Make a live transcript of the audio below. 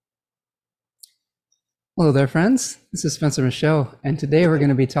Hello there, friends. This is Spencer Michaud, and today we're going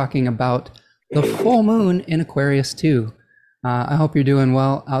to be talking about the full moon in Aquarius 2. I hope you're doing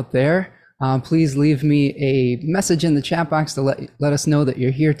well out there. Please leave me a message in the chat box to let us know that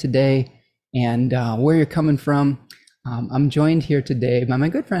you're here today and where you're coming from. I'm joined here today by my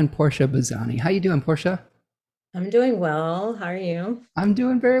good friend Portia Bazzani. How you doing, Portia? I'm doing well. How are you? I'm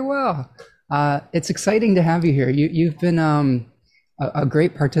doing very well. It's exciting to have you here. You've been a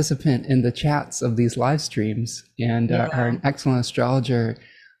great participant in the chats of these live streams and are Yeah, an excellent astrologer.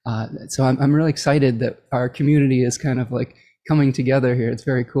 So I'm really excited that our community is kind of like coming together here. It's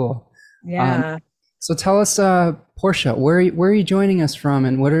very cool. Um, yeah. so tell us, Portia, where are you joining us from,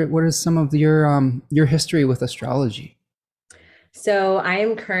 and what are some of your history with astrology? So I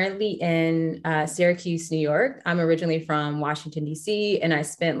am currently in Syracuse, New York. I'm originally from Washington, D.C., and I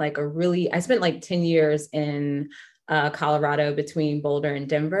spent like 10 years in Colorado between Boulder and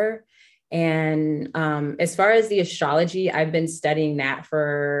Denver. And as far as the astrology, I've been studying that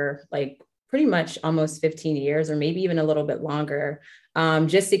for like pretty much almost 15 years, or maybe even a little bit longer.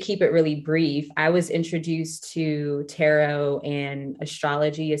 Just to keep it really brief, I was introduced to tarot and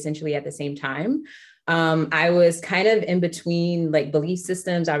astrology essentially at the same time. I was kind of in between like belief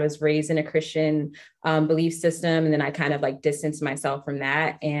systems. I was raised in a Christian belief system, and then I kind of like distanced myself from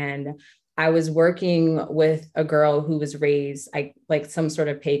that. And I was working with a girl who was raised like some sort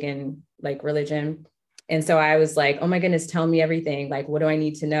of pagan like religion. And so I was like, oh my goodness, tell me everything. Like, what do I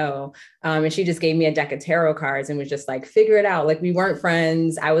need to know? And she just gave me a deck of tarot cards and was just like, figure it out. Like, we weren't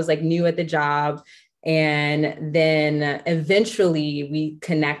friends. I was like new at the job. And then eventually we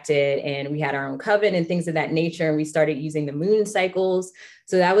connected and we had our own coven and things of that nature. And we started using the moon cycles.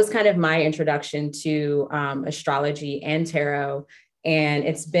 So that was kind of my introduction to astrology and tarot. And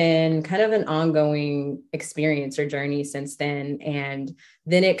it's been kind of an ongoing experience or journey since then. And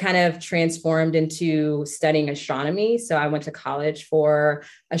then it kind of transformed into studying astronomy. So I went to college for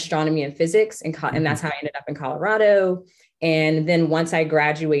astronomy and physics, and that's how I ended up in Colorado. And then once I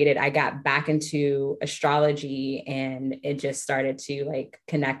graduated, I got back into astrology and it just started to like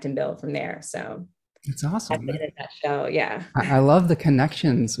connect and build from there. So It's that's awesome. it in a nutshell. Yeah. I love the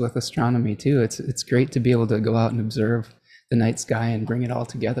connections with astronomy too. It's great to be able to go out and observe the night sky and bring it all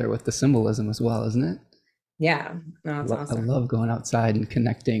together with the symbolism as well, isn't it? Yeah. No, that's I awesome. love going outside and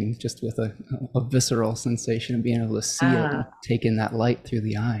connecting just with a visceral sensation of being able to see it and Ah, take in that light through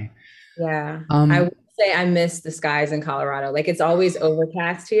the eye. yeah. I Um, would say I miss the skies in Colorado. Like it's always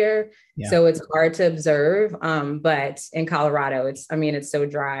overcast here. yeah, So it's hard to observe. But in Colorado, I mean, it's so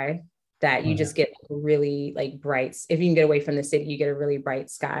dry that oh you yeah, just get really like bright. If you can get away from the city, you get a really bright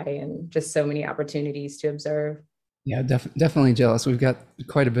sky and just so many opportunities to observe. yeah, definitely jealous. We've got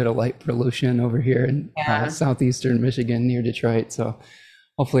quite a bit of light pollution over here in Yeah. southeastern Michigan near Detroit. So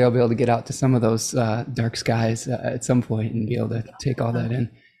hopefully I'll be able to get out to some of those dark skies at some point and be able to take all that in.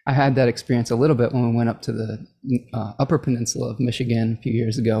 I had that experience a little bit when we went up to the upper peninsula of Michigan a few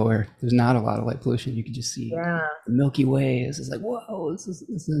years ago, where there's not a lot of light pollution. You could just see Yeah. the Milky Way. It's just like, whoa, this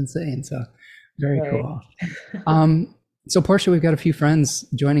is insane. So very Right. cool. Um, so Portia, we've got a few friends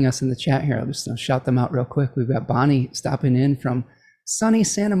joining us in the chat here. I'll just shout them out real quick. We've got Bonnie stopping in from sunny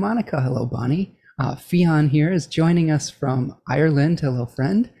Santa Monica. Hello, Bonnie. Fionn here is joining us from Ireland. Hello,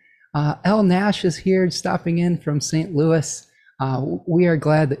 friend. El Nash is here stopping in from St. Louis. We are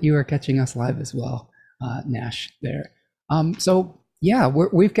glad that you are catching us live as well, Nash there. So yeah,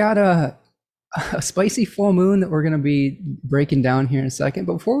 we've got a spicy full moon that we're going to be breaking down here in a second.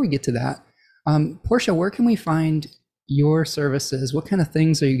 But before we get to that, Portia, where can we find your services? What kind of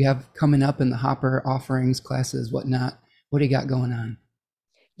things are you have coming up in the Hopper offerings, classes, whatnot? What do you got going on?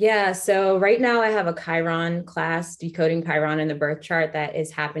 Yeah, so right now I have a Chiron class, decoding Chiron in the birth chart, that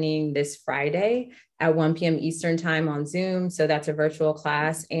is happening this Friday at 1 p.m. Eastern time on Zoom. So that's a virtual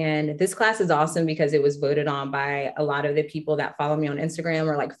class. And this class is awesome because it was voted on by a lot of the people that follow me on Instagram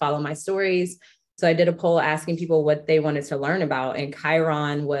or like follow my stories. So I did a poll asking people what they wanted to learn about, and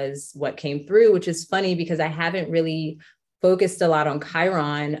Chiron was what came through, which is funny because I haven't really focused a lot on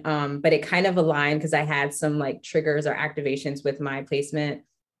Chiron, but it kind of aligned because I had some like triggers or activations with my placement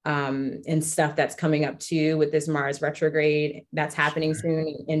and stuff that's coming up too with this Mars retrograde that's happening Sure.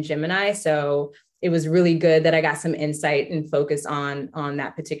 soon in Gemini. So it was really good that I got some insight and focus on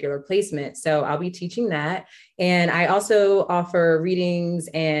that particular placement. So I'll be teaching that. And I also offer readings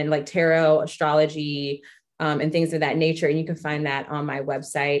and like tarot, astrology, and things of that nature. And you can find that on my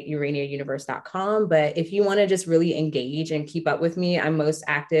website, uraniauniverse.com. But if you want to just really engage and keep up with me, I'm most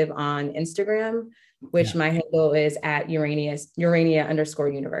active on Instagram, Yeah. which my handle is at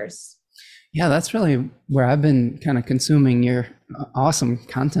Urania_universe. Yeah, that's really where I've been kind of consuming your awesome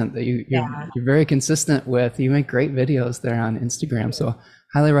content that Yeah. you're very consistent with. You make great videos there on Instagram, so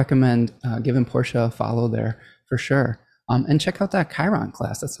highly recommend giving Portia a follow there for sure. And check out that Chiron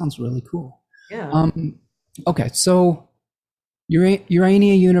class. That sounds really cool. Yeah. Um, okay, so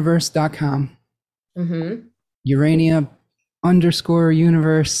uraniauniverse.com, Mm-hmm. Urania underscore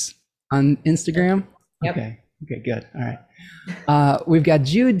universe on Instagram. Yep. Okay. Okay, good. All right. We've got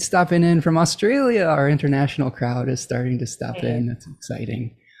Jude stopping in from Australia. Our international crowd is starting to stop in. That's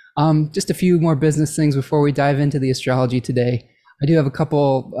exciting. Just a few more business things before we dive into the astrology today. I do have a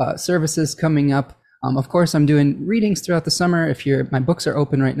couple services coming up. Of course, I'm doing readings throughout the summer. My books are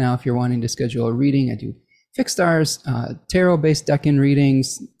open right now. If you're wanting to schedule a reading, I do fixed stars, tarot-based decan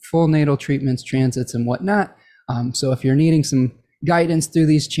readings, full natal treatments, transits, and whatnot. So if you're needing some guidance through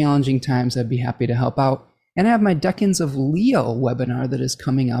these challenging times, I'd be happy to help out. And I have my Decans of Leo webinar that is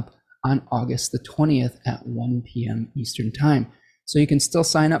coming up on August the 20th at 1 p.m. Eastern Time. So you can still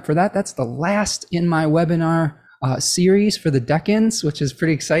sign up for that. That's the last in my webinar series for the Decans, which is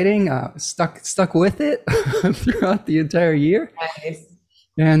pretty exciting. Stuck with it throughout the entire year. Nice.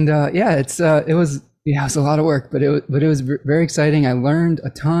 And it was a lot of work, but it was very exciting. I learned a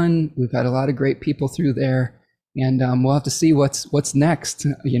ton. We've had a lot of great people through there. And we'll have to see what's next,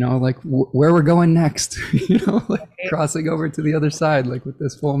 like where we're going next, like crossing over to the other side, like with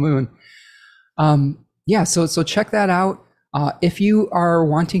this full moon. So check that out. If you are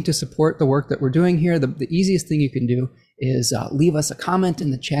wanting to support the work that we're doing here, the easiest thing you can do is leave us a comment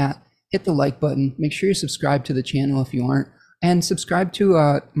in the chat, hit the like button, make sure you subscribe to the channel if you aren't, and subscribe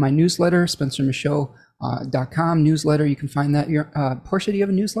to my newsletter, SpencerMichaud.com newsletter. You can find that. Portia, do you have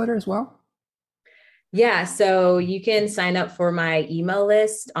a newsletter as well? Yeah, so you can sign up for my email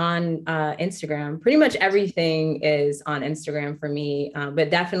list on Instagram. Pretty much everything is on Instagram for me, but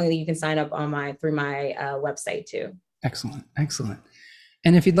definitely you can sign up through my website too. Excellent.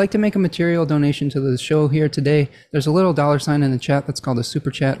 And if you'd like to make a material donation to the show here today, there's a little $ in the chat that's called a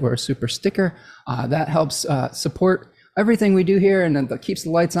super chat or a super sticker. That helps support everything we do here, and that keeps the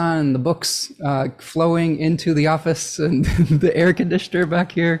lights on and the books flowing into the office, and the air conditioner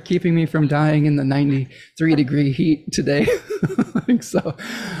back here keeping me from dying in the 93-degree heat today.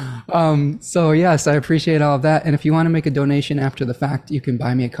 So yes, I appreciate all of that. And if you want to make a donation after the fact, you can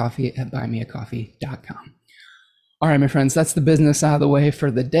buy me a coffee at buymeacoffee.com. All right, my friends, that's the business out of the way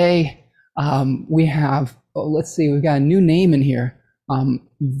for the day. We have, we've got a new name in here.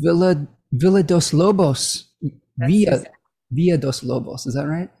 Villa dos Lobos. Villa dos Lobos, is that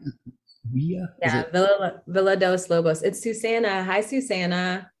right? Villa dos Lobos. It's Susanna. Hi,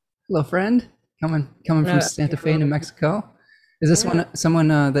 Susanna. Hello, friend. Coming from Santa Fe, New Mexico. Is this someone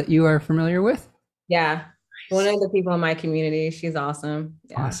that you are familiar with? Yeah, one of the people in my community. She's awesome.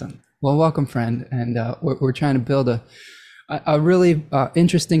 Yeah. Awesome. Well, welcome, friend. And we're trying to build a really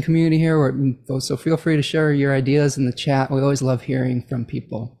interesting community here. So feel free to share your ideas in the chat. We always love hearing from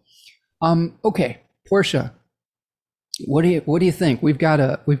people. Okay, Portia. What do you think? We've got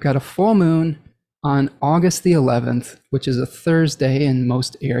a full moon on August the 11th, which is a Thursday in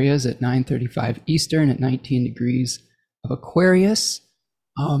most areas at 9:35 Eastern at 19 degrees of Aquarius.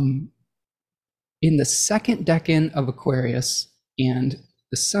 In the second decan of Aquarius, and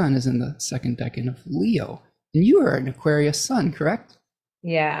the sun is in the second decan of Leo. And you are an Aquarius sun, correct?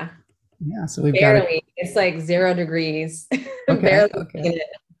 Yeah. Yeah. So we've barely. It's like 0 degrees. Okay. Barely. Okay.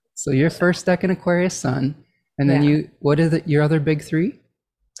 So your first decan Aquarius sun. And then what are your other big three?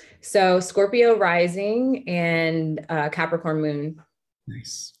 So Scorpio rising and Capricorn moon.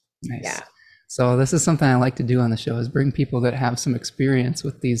 Nice. Yeah. So this is something I like to do on the show, is bring people that have some experience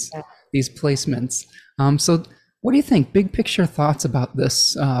with these placements. So what do you think? Big picture thoughts about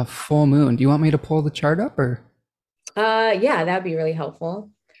this full moon. Do you want me to pull the chart up, or? Yeah, that'd be really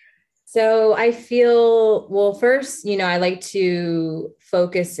helpful. So I feel, well, first, I like to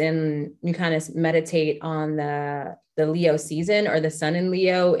focus and you kind of meditate on the Leo season, or the sun in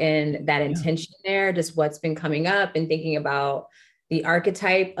Leo, and that intention there, just what's been coming up, and thinking about the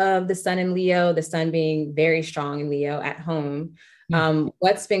archetype of the sun in Leo, the sun being very strong in Leo at home.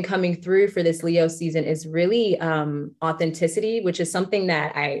 What's been coming through for this Leo season is really authenticity, which is something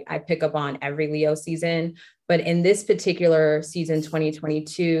that I pick up on every Leo season. But in this particular season,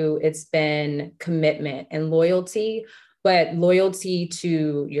 2022, it's been commitment and loyalty, but loyalty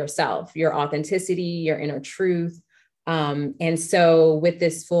to yourself, your authenticity, your inner truth. And so with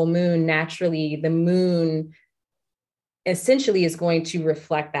this full moon, naturally, the moon essentially is going to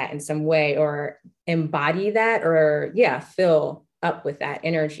reflect that in some way, or embody that, or fill up with that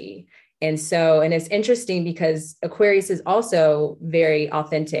energy. And it's interesting because Aquarius is also very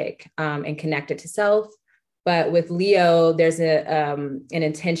authentic and connected to self. But with Leo, there's an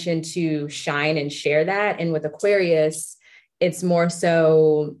intention to shine and share that. And with Aquarius, it's more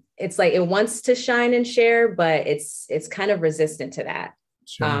so, it's like it wants to shine and share, but it's kind of resistant to that.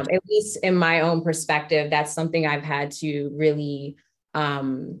 Sure. At least in my own perspective, that's something I've had to really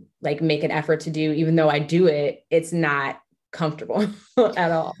like make an effort to do. Even though I do it, it's not comfortable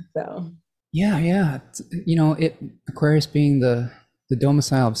at all. So yeah. Aquarius being the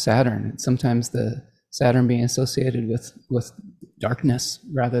domicile of Saturn, sometimes the Saturn being associated with darkness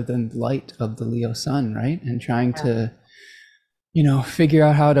rather than light of the Leo sun, right? And trying to, figure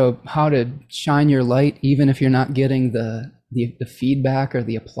out how to shine your light, even if you're not getting the feedback or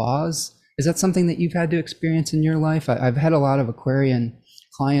the applause. Is that something that you've had to experience in your life? I've had a lot of Aquarian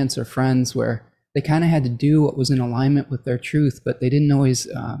clients or friends where they kind of had to do what was in alignment with their truth, but they didn't always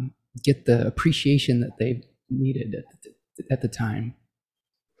get the appreciation that they needed at the time.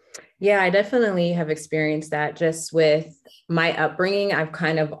 Yeah, I definitely have experienced that just with my upbringing. I've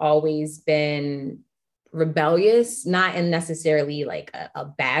kind of always been rebellious, not in necessarily like a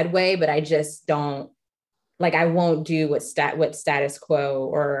bad way, but I just don't like, I won't do what status quo,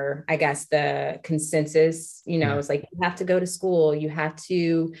 or I guess the consensus, it's like, you have to go to school, you have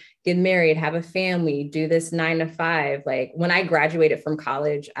to get married, have a family, do this 9 to 5. Like when I graduated from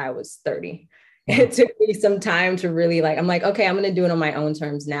college, I was 30. It took me some time to really I'm like, okay, I'm going to do it on my own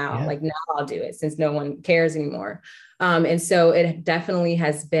terms now. Yeah. Like now I'll do it since no one cares anymore. And so it definitely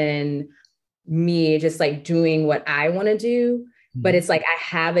has been me just like doing what I want to do. But it's like, I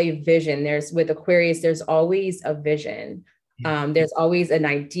have a vision. With Aquarius, there's always a vision. There's always an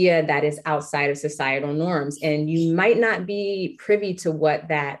idea that is outside of societal norms. And you might not be privy to what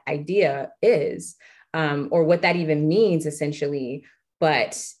that idea is, or what that even means, essentially.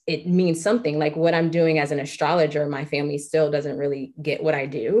 But it means something. Like what I'm doing as an astrologer, my family still doesn't really get what I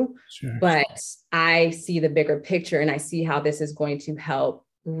do. Sure. But I see the bigger picture, and I see how this is going to help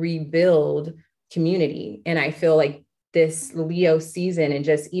rebuild community. And I feel like this Leo season, and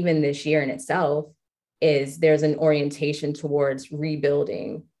just even this year in itself, there's an orientation towards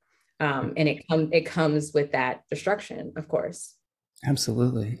rebuilding. And it comes with that destruction, of course.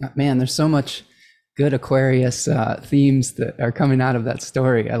 Absolutely. Man, there's so much good Aquarius themes that are coming out of that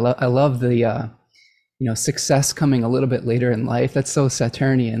story. I love the success coming a little bit later in life. That's so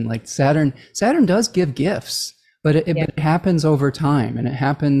Saturnian. Like Saturn does give gifts, but it happens over time, and it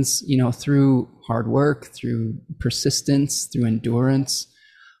happens through hard work, through persistence, through endurance.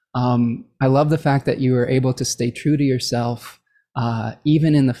 I love the fact that you were able to stay true to yourself,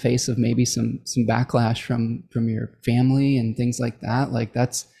 even in the face of maybe some backlash from your family and things like that. Like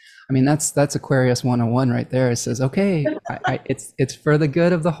that's Aquarius 101 right there. It says, okay, it's for the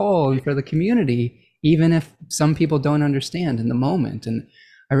good of the whole and for the community, even if some people don't understand in the moment. And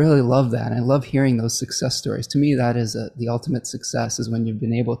I really love that. I love hearing those success stories. To me, that is the ultimate success, is when you've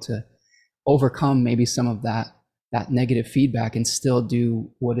been able to overcome maybe some of that negative feedback and still do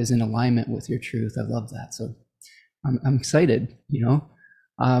what is in alignment with your truth. I love that. So I'm excited,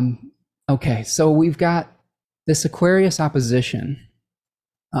 Okay, so we've got this Aquarius opposition.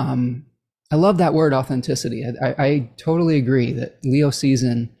 I love that word, authenticity. I totally agree that Leo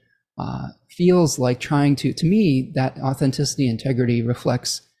season feels like trying to me, that authenticity, integrity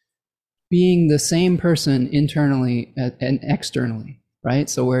reflects being the same person internally and externally, right?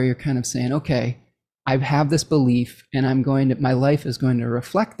 So where you're kind of saying, okay, I have this belief, and my life is going to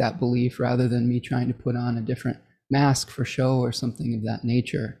reflect that belief, rather than me trying to put on a different mask for show or something of that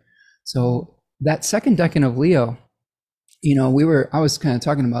nature. So that second decan of Leo, I was kind of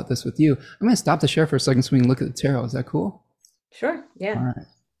talking about this with you. I'm going to stop the share for a second so we can look at the tarot. Is that cool? Sure. Yeah. All right.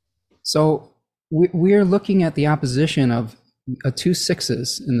 So we're looking at the opposition of 2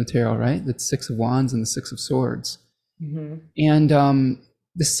 sixes in the tarot, right? The 6 of Wands and the 6 of Swords. Mm-hmm. And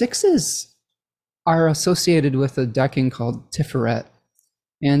the sixes are associated with a decan called Tiferet.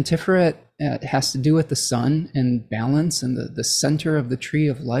 And Tiferet has to do with the sun and balance and the center of the tree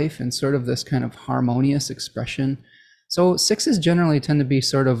of life, and sort of this kind of harmonious expression. So sixes generally tend to be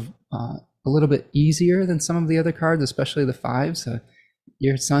sort of a little bit easier than some of the other cards, especially the fives.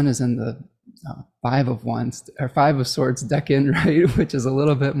 Your sun is in the 5 of Wands or 5 of Swords decan, right? Which is a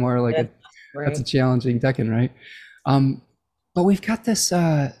little bit more like that's a challenging decan, right? But we've got this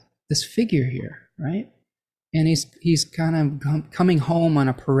figure here, right? And he's kind of coming home on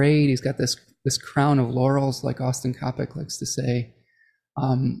a parade. He's got this crown of laurels, like Austin Coppock likes to say.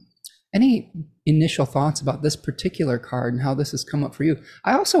 Any initial thoughts about this particular card and how this has come up for you.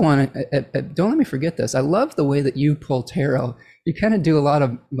 I also want to, don't let me forget this. I love the way that you pull tarot. You kind of do a lot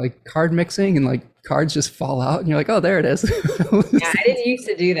of like card mixing and like cards just fall out and you're like, oh, there it is. Yeah, I didn't used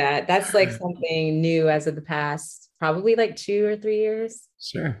to do that. That's like something new as of the past, probably like 2 or 3 years.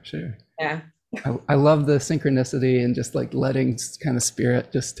 Sure. Yeah. I love the synchronicity and just like letting kind of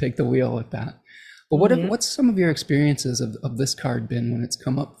spirit just take the wheel with that. But what's some of your experiences of this card been when it's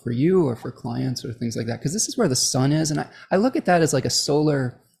come up for you or for clients or things like that? Because this is where the sun is. And I look at that as like a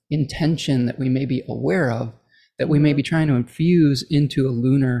solar intention that we may be aware of, that we may be trying to infuse into a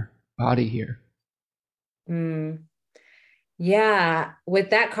lunar body here. Yeah.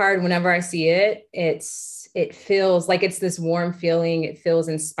 With that card, whenever I see it, it feels like it's this warm feeling. It feels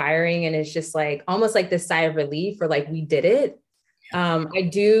inspiring. And it's just like almost like this sigh of relief or like we did it. I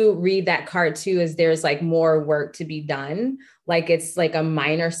do read that card too, as there's like more work to be done. Like it's like a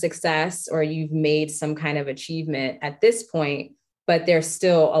minor success or you've made some kind of achievement at this point, but there's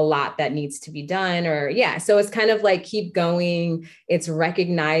still a lot that needs to be done so it's kind of like keep going. It's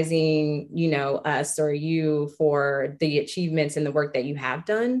recognizing, us or you for the achievements and the work that you have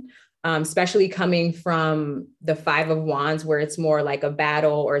done. Especially coming from the 5 of Wands where it's more like a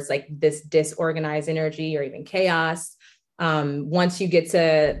battle or it's like this disorganized energy or even chaos. Once you get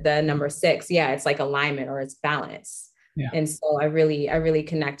to the number 6, it's like alignment or it's balance. Yeah. And so I really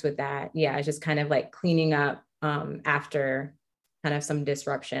connect with that. Yeah. It's just kind of like cleaning up, after kind of some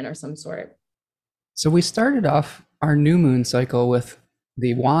disruption or some sort. So we started off our new moon cycle with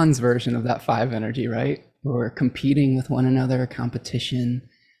the Wands version of that 5 energy, right? We're competing with one another, competition,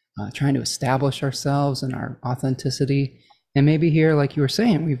 trying to establish ourselves and our authenticity. And maybe here, like you were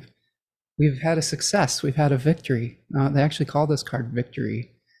saying, we've had a success. We've had a victory. They actually call this card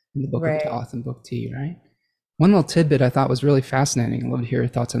victory in the Book of Thoth and Book T, right? One little tidbit I thought was really fascinating. I'd love to hear your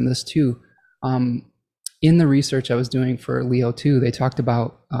thoughts on this too. In the research I was doing for Leo 2, they talked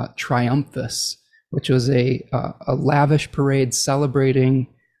about Triumphus, which was a lavish parade celebrating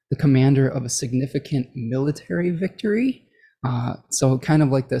the commander of a significant military victory. So kind of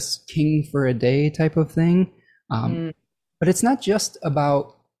like this king for a day type of thing. But it's not just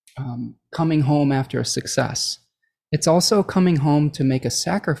about coming home after a success. It's also coming home to make a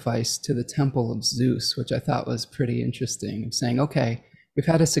sacrifice to the temple of Zeus, which I thought was pretty interesting. Of saying, okay, we've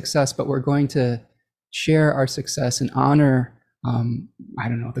had a success, but we're going to share our success and honor, I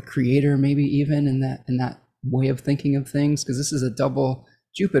don't know, the creator, maybe even in that way of thinking of things, because this is a double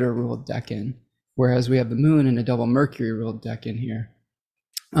Jupiter ruled decan, whereas we have the moon and a double Mercury ruled decan here.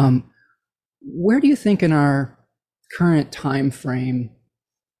 Where do you think in our current time frame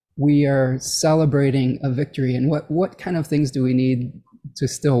we are celebrating a victory, and what kind of things do we need to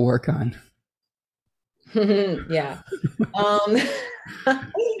still work on? Yeah.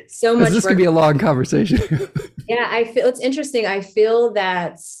 So much. This could be a long conversation. Yeah, I feel it's interesting. I feel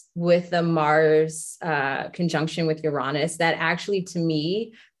that with the Mars conjunction with Uranus, that actually to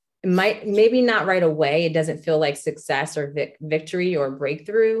me maybe not right away. It doesn't feel like success or victory or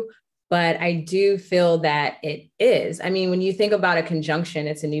breakthrough, but I do feel that it is. I mean, when you think about a conjunction,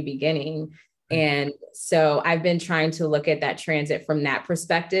 it's a new beginning. And so I've been trying to look at that transit from that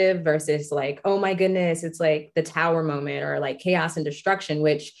perspective versus like, oh my goodness, it's like the tower moment or like chaos and destruction,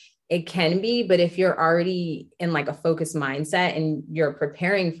 which it can be. But if you're already in like a focused mindset and you're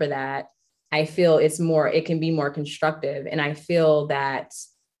preparing for that, I feel it can be more constructive. And I feel that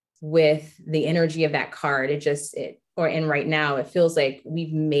with the energy of that card, and right now it feels like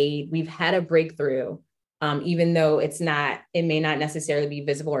we've had a breakthrough. Even though it may not necessarily be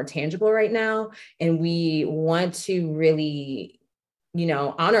visible or tangible right now. And we want to really,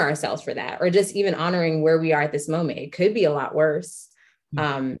 honor ourselves for that, or just even honoring where we are at this moment. It could be a lot worse.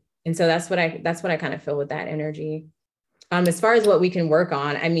 And so that's what I kind of feel with that energy. As far as what we can work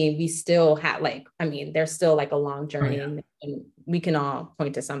on, I mean, we still have there's still like a long journey. And we can all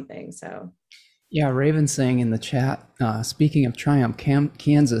point to something. So. Yeah, Raven saying in the chat, speaking of triumph,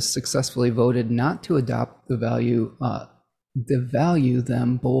 Kansas successfully voted not to adopt devalue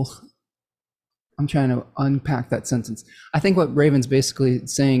them both. I'm trying to unpack that sentence. I think what Raven's basically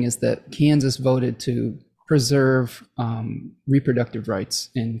saying is that Kansas voted to preserve reproductive rights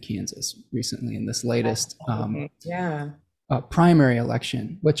in Kansas recently in this latest primary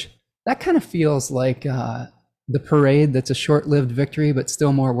election, which that kind of feels like the parade that's a short-lived victory, but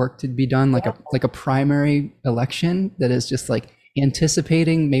still more work to be done, like a primary election that is just like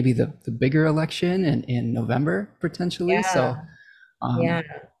anticipating maybe the bigger election in November potentially. Yeah. So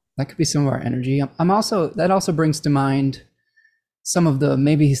that could be some of our energy. That also brings to mind some of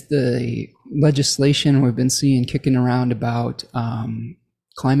the legislation we've been seeing kicking around about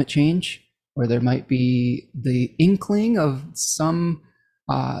climate change or there might be the inkling of some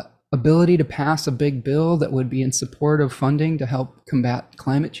ability to pass a big bill that would be in support of funding to help combat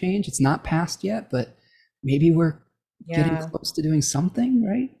climate change. It's not passed yet, but maybe we're getting close to doing something,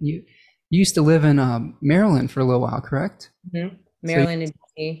 right? You used to live in Maryland for a little while, correct? Mm-hmm. Maryland and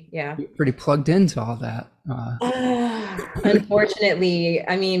DC, yeah. You're pretty plugged into all that. Unfortunately,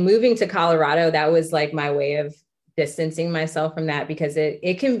 I mean, moving to Colorado, that was like my way of distancing myself from that, because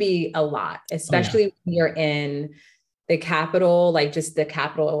it can be a lot, especially when you're in the capital, like just the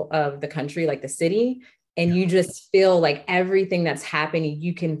capital of the country, like the city. And you just feel like everything that's happening,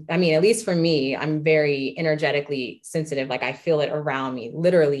 you can, I mean, at least for me, I'm very energetically sensitive. Like I feel it around me,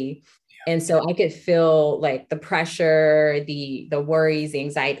 literally. And so I could feel like the pressure, the worries, the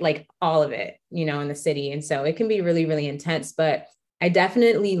anxiety, like all of it, you know, in the city. And so it can be really, really intense. But I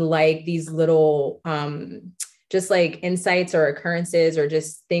definitely like these little, just like insights or occurrences or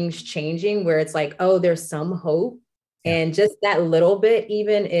just things changing where it's like, oh, there's some hope. And just that little bit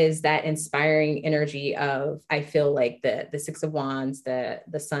even is that inspiring energy of, I feel like the Six of Wands, the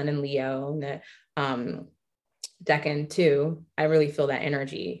Sun in Leo, and the Decan too. I really feel that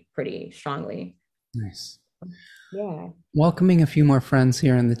energy pretty strongly. Nice. Yeah. Welcoming a few more friends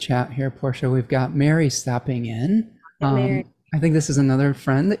here in the chat here, Portia. We've got Mary stopping in. Mary. I think this is another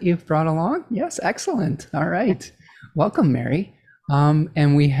friend that you've brought along. Yes, excellent. All right. Welcome, Mary.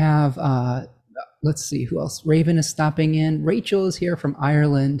 And we have, let's see who else. Raven is stopping in. Rachel is here from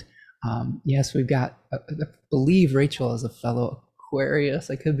Ireland. Yes, we've got, I believe Rachel is a fellow Aquarius.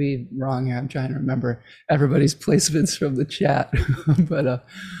 I could be wrong here. I'm trying to remember everybody's placements from the chat. But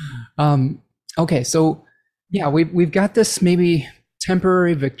okay, so yeah, we've got this maybe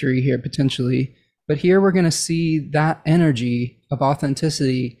temporary victory here potentially, but here we're going to see that energy of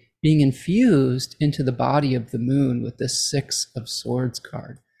authenticity being infused into the body of the moon with this Six of Swords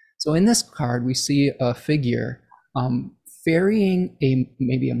card. So in this card, we see a figure ferrying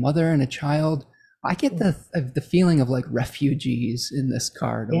maybe a mother and a child. I get the feeling of like refugees in this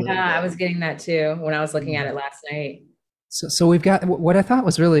card. Yeah, I was getting that too when I was looking at it last night. So we've got what I thought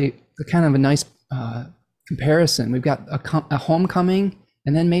was really kind of a nice comparison. We've got a homecoming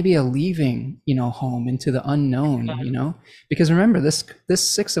and then maybe a leaving, home into the unknown, because remember this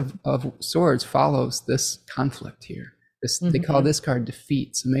Six of Swords follows this conflict here. They call this card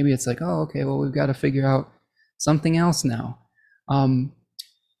defeat. So maybe it's like, oh, okay, well, we've got to figure out something else now.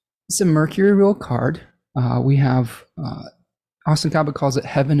 It's a Mercury rule card. We have Austin Cabot calls it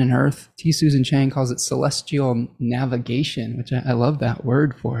heaven and earth. T. Susan Chang calls it celestial navigation, which I love that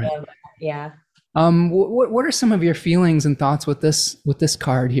word for it. Yeah. What are some of your feelings and thoughts with this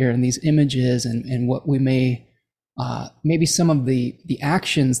card here and these images and what we may maybe some of the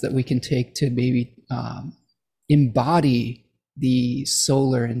actions that we can take to maybe embody the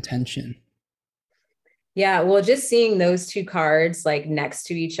solar intention? Yeah, well, just seeing those two cards like next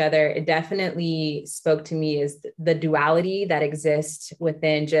to each other, it definitely spoke to me as the duality that exists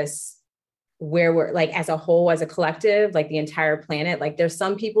within just where we're like as a whole, as a collective, like the entire planet. Like there's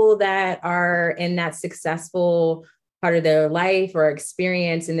some people that are in that successful part of their life or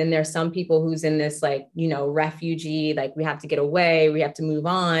experience. And then there's some people who's in this like, refugee, like we have to get away, we have to move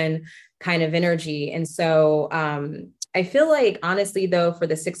on kind of energy. And so I feel like honestly though, for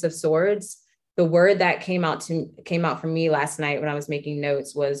the Six of Swords, the word that came out for me last night when I was making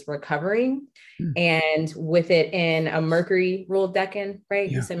notes was recovering. And with it in a Mercury ruled Decan, right?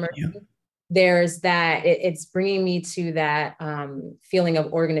 You said Mercury. Yeah. There's that, it's bringing me to that feeling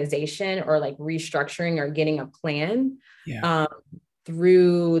of organization or like restructuring or getting a plan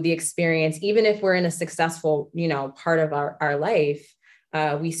through the experience. Even if we're in a successful, part of our life,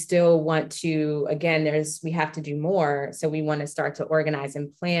 we still want to, again, we have to do more. So we want to start to organize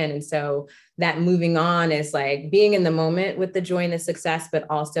and plan. And so that moving on is like being in the moment with the joy and the success, but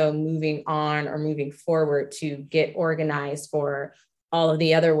also moving on or moving forward to get organized for all of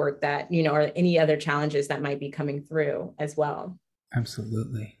the other work that, or any other challenges that might be coming through as well.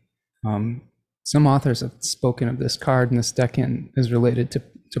 Absolutely. Some authors have spoken of this card, and this Decan is related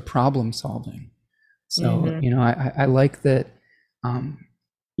to problem solving. So, I like that.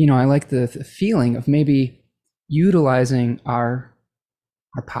 I like the feeling of maybe utilizing our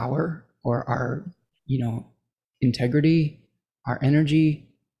power or our, integrity, our energy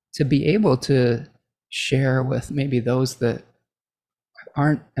to be able to share with maybe those that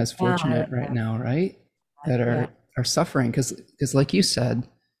aren't as fortunate right now, right? That are suffering. Because like you said,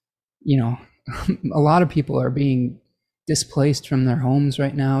 a lot of people are being displaced from their homes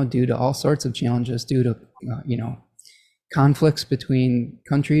right now due to all sorts of challenges, due to, conflicts between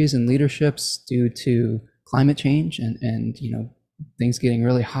countries and leaderships, due to climate change and things getting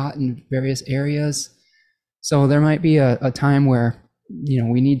really hot in various areas. So there might be a time where,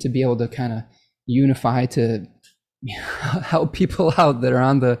 we need to be able to kind of unify to help people out that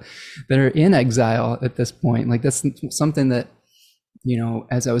are in exile at this point. Like that's something that,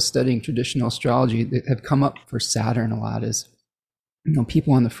 as I was studying traditional astrology, that have come up for Saturn a lot is,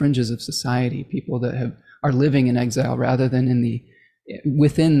 people on the fringes of society, people that are living in exile rather than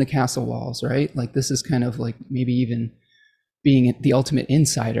within the castle walls, right? Like this is kind of like maybe even being the ultimate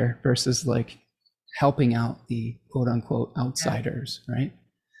insider versus like helping out the quote unquote outsiders, right?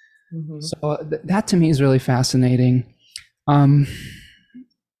 Mm-hmm. So that to me is really fascinating. Let's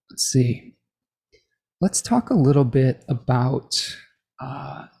see. Let's talk a little bit about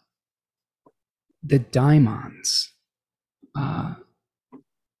the daimons.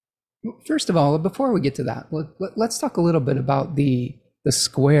 First of all, before we get to that, let's talk a little bit about the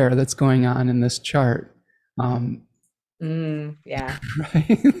square that's going on in this chart. Yeah.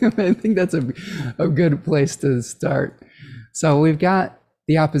 Right. I think that's a good place to start. So we've got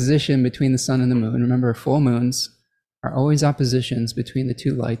the opposition between the sun and the moon. Remember, full moons are always oppositions between the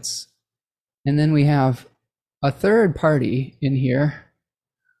two lights. And then we have a third party in here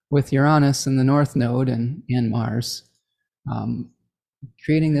with Uranus in the north node and Mars,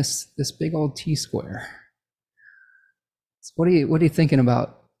 creating this big old T-square. So what are you thinking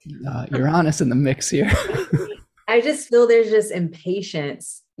about Uranus in the mix here? I just feel there's just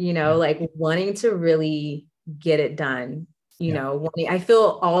impatience, like wanting to really get it done. I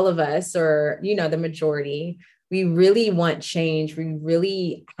feel all of us, or, the majority, we really want change. We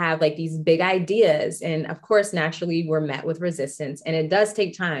really have like these big ideas. And of course, naturally, we're met with resistance, and it does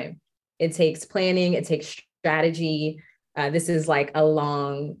take time. It takes planning, it takes strategy. This is like a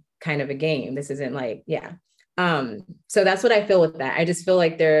long kind of a game. This isn't like, so that's what I feel with that. I just feel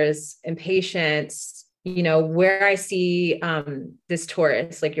like there's impatience. Where I see this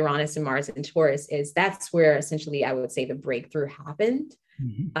Taurus, like Uranus and Mars in Taurus, that's where essentially I would say the breakthrough happened.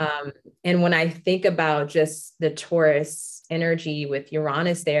 Mm-hmm. And when I think about just the Taurus energy with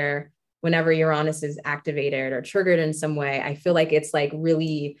Uranus there, whenever Uranus is activated or triggered in some way, I feel like it's like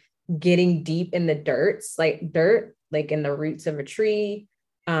really getting deep in the dirt, like in the roots of a tree.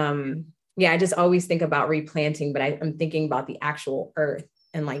 I just always think about replanting, but I'm thinking about the actual earth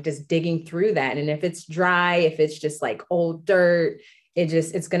and like just digging through that. And if it's dry, if it's just like old dirt,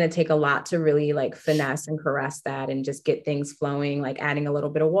 it's going to take a lot to really like finesse and caress that and just get things flowing, like adding a little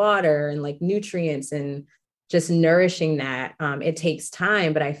bit of water and like nutrients and just nourishing that. It takes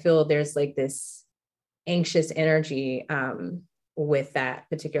time, but I feel there's like this anxious energy with that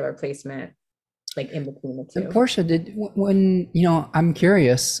particular placement, like in between the two. And Portia, I'm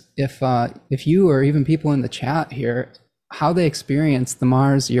curious if you or even people in the chat here, how they experience the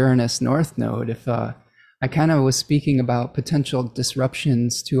Mars-Uranus North Node. If I kind of was speaking about potential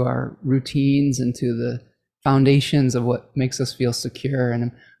disruptions to our routines and to the foundations of what makes us feel secure, and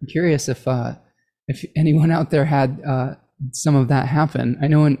I'm curious if anyone out there had some of that happen. I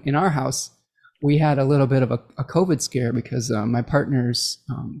know in our house we had a little bit of a COVID scare because my partner's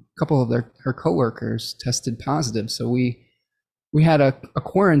couple of her coworkers tested positive, so we had a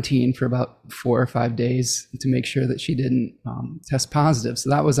quarantine for about 4 or 5 days to make sure that she didn't test positive. So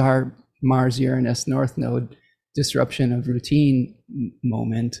that was our Mars-Uranus North Node disruption of routine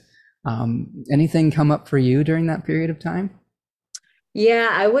moment. Anything come up for you during that period of time? Yeah,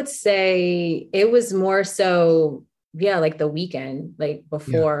 I would say it was more so, like the weekend, like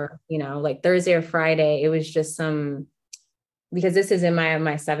before, like Thursday or Friday, it was just because this is in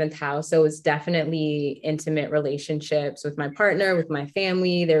my seventh house. So it was definitely intimate relationships with my partner, with my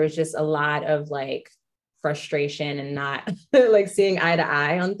family. There was just a lot of like frustration and not like seeing eye to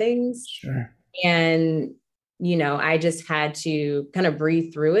eye on things. Sure. And, I just had to kind of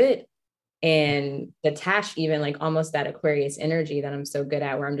breathe through it and detach even like almost that Aquarius energy that I'm so good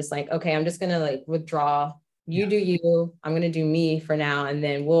at, where I'm just like, okay, I'm just going to like withdraw. You do you, I'm going to do me for now. And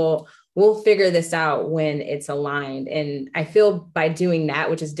then we'll figure this out when it's aligned. And I feel by doing that,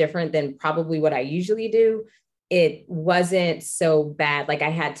 which is different than probably what I usually do, it wasn't so bad. Like I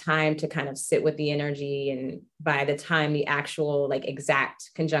had time to kind of sit with the energy. And by the time the actual like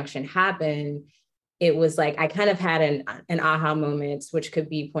exact conjunction happened, it was like, I kind of had an aha moment, which could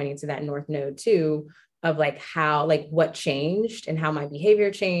be pointing to that North Node too, of like how, like what changed and how my behavior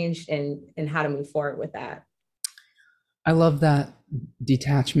changed and how to move forward with that. I love that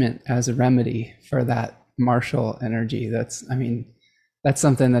detachment as a remedy for that martial energy. That's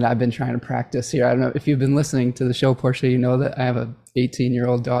something that I've been trying to practice here. I don't know if you've been listening to the show, Portia, you know that I have a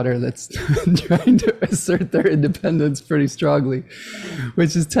 18-year-old daughter that's trying to assert their independence pretty strongly,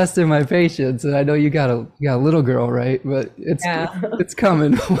 which is testing my patience. And I know you got a little girl, right? But it's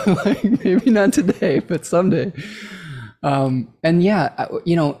coming. Like, maybe not today, but someday. And yeah,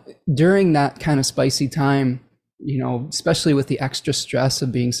 you know, during that kind of spicy time, you know, especially with the extra stress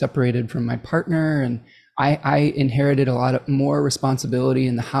of being separated from my partner, and I inherited a lot of more responsibility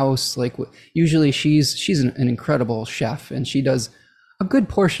in the house. Like, usually she's an incredible chef, and she does a good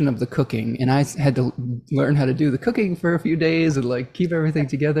portion of the cooking, and I had to learn how to do the cooking for a few days and like keep everything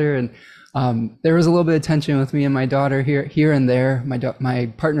together. And there was a little bit of tension with me and my daughter here and there.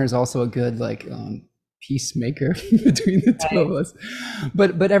 My partner is also a good like peacemaker between the two of us,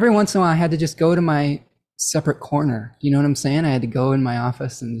 but every once in a while I had to just go to my separate corner. You know what I'm saying? I had to go in my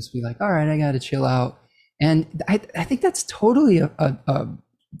office and just be like, all right, I got to chill out. And I think that's totally a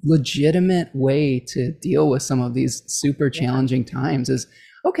legitimate way to deal with some of these super challenging times. Is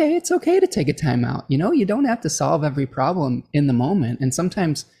okay, it's okay to take a time out. You know, you don't have to solve every problem in the moment. And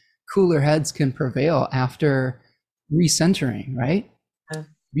sometimes cooler heads can prevail after recentering, right? Have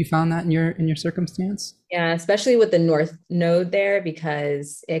you found that in your circumstance? Yeah, especially with the North Node there,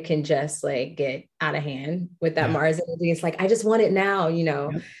 because it can just like get out of hand with that Mars energy. It's like, I just want it now, you know?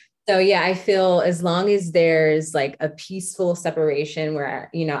 Yep. So yeah, I feel as long as there's like a peaceful separation where,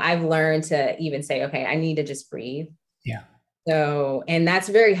 you know, I've learned to even say, okay, I need to just breathe. Yeah. So, and that's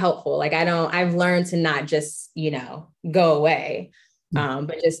very helpful. Like I've learned to not just, you know, go away,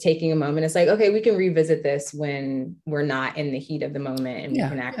 but just taking a moment. It's like, okay, we can revisit this when we're not in the heat of the moment, and we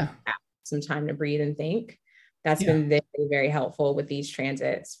can actually have some time to breathe and think. That's been very, very helpful with these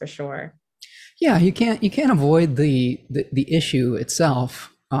transits for sure. Yeah. You can't avoid the issue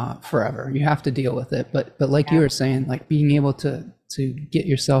itself forever. You have to deal with it. But like you were saying, like being able to get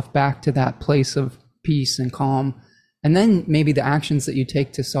yourself back to that place of peace and calm, and then maybe the actions that you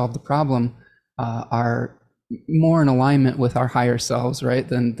take to solve the problem are more in alignment with our higher selves, right?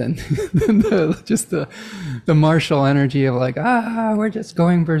 Than the martial energy of like, we're just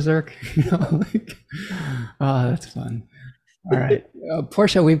going berserk. You know, like, that's fun. All right,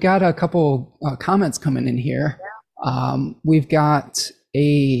 Portia, we've got a couple comments coming in here. We've got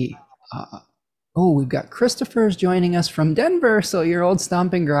we've got Christopher's joining us from Denver, so your old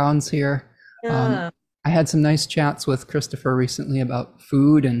stomping grounds here. I had some nice chats with Christopher recently about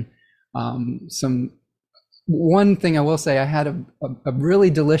food, and one thing I will say, I had a really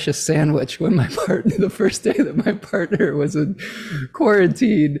delicious sandwich when the first day that my partner was in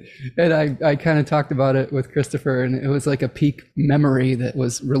quarantine, and I kind of talked about it with Christopher, and it was like a peak memory that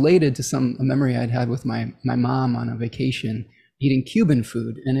was related to a memory I'd had with my mom on a vacation eating Cuban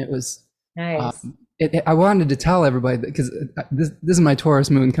food, and it was nice. I wanted to tell everybody that, because this is my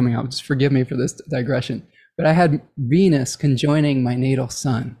Taurus moon coming out. Just forgive me for this digression, but I had Venus conjoining my natal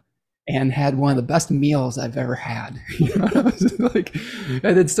sun, and had one of the best meals I've ever had. You know, I was like,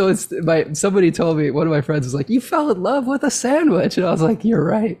 and then somebody told me, one of my friends was like, "You fell in love with a sandwich," and I was like, "You're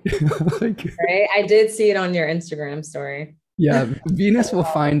right." Like, right, I did see it on your Instagram story. Yeah, Venus will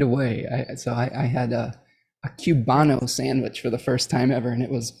find a way. I had a Cubano sandwich for the first time ever, and it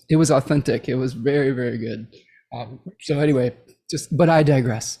was authentic. It was very, very good. So anyway, but I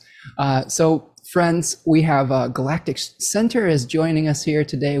digress. So friends, we have Galactic Center is joining us here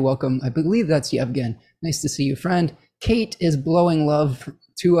today. Welcome. I believe that's Yevgen. Nice to see you, friend. Kate is blowing love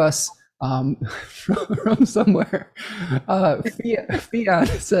to us from somewhere. Fiat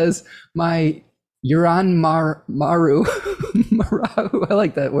says, my Uran Maru. I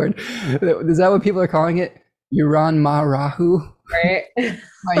like that word. Is that what people are calling it? Uran Marahu. Right.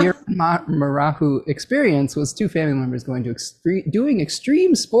 My Uran Marahu experience was two family members going to doing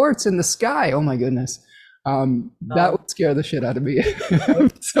extreme sports in the sky. Oh my goodness. That would scare the shit out of me.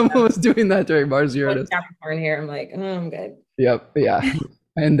 If someone was doing that during Mars Uranus. Capricorn here. I'm like, oh, I'm good. Yep. Yeah.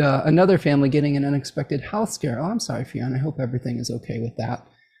 And another family getting an unexpected health scare. Oh, I'm sorry, Fionn. I hope everything is okay with that.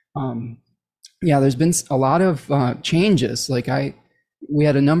 Yeah, there's been a lot of changes. Like we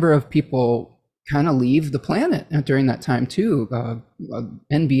had a number of people kind of leave the planet during that time too.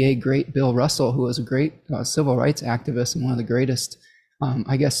 NBA great Bill Russell, who was a great civil rights activist and one of the greatest,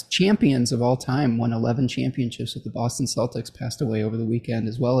 I guess, champions of all time, won 11 championships with the Boston Celtics, passed away over the weekend,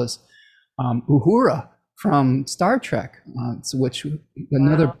 as well as Uhura from Star Trek, which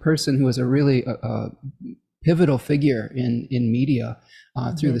another person who was a really pivotal figure in media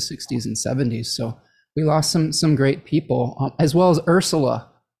through the 60s and 70s. So we lost some great people, as well as Ursula,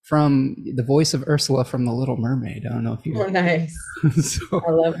 from the voice of Ursula from The Little Mermaid. I don't know if you. Oh, nice. So,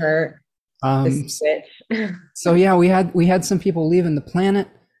 I love her. the Um, switch. so yeah, we had some people leaving the planet,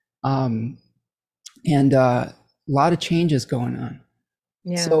 um, and a lot of changes going on.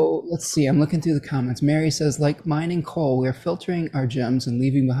 Yeah. So let's see. I'm looking through the comments. Mary says, like mining coal, we are filtering our gems and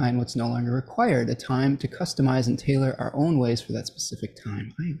leaving behind what's no longer required. A time to customize and tailor our own ways for that specific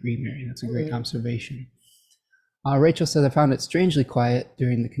time. I agree, Mary. That's a great observation. Rachel says, I found it strangely quiet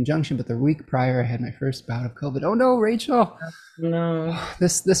during the conjunction, but the week prior, I had my first bout of COVID. Oh no, Rachel! No.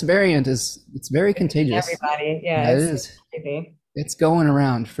 This variant it's very contagious. Everybody. Yeah. Yeah, it is. Crazy. It's going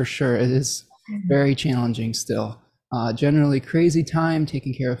around for sure. It is very challenging still. Generally crazy time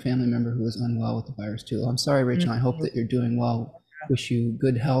taking care of a family member who was unwell with the virus too. I'm sorry, Rachel. I hope that you're doing well. Wish you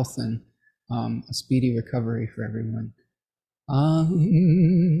good health and a speedy recovery for everyone.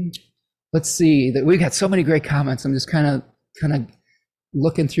 Let's see. That we got so many great comments. I'm just kind of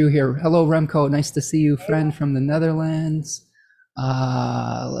looking through here. Hello, Remco. Nice to see you, friend from the Netherlands.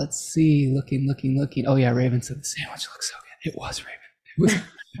 Let's see. Looking. Oh yeah, Raven said the sandwich looks so good. It was Raven.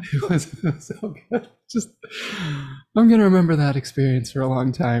 It was so good. Just, I'm gonna remember that experience for a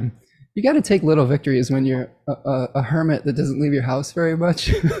long time. You got to take little victories when you're a hermit that doesn't leave your house very much.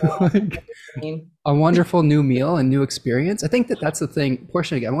 Like a wonderful new meal and new experience. I think that's the thing.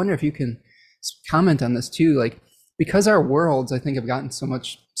 Portia, I wonder if you can comment on this too. Like, because our worlds, I think, have gotten so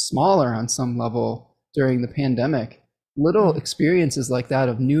much smaller on some level during the pandemic, little experiences like that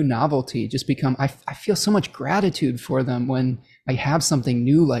of new novelty just become, I feel so much gratitude for them when I have something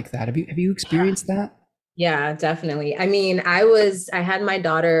new like that. Have you experienced that? Yeah, definitely. I mean, I had my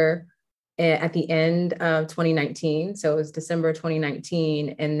daughter at the end of 2019. So it was December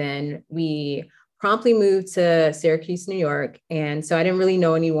 2019. And then we promptly moved to Syracuse, New York. And so I didn't really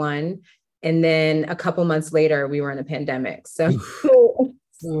know anyone. And then a couple months later, we were in a pandemic. So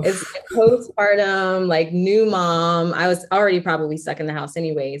it's postpartum, like new mom. I was already probably stuck in the house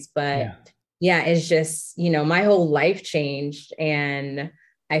anyways, but yeah, it's just, my whole life changed and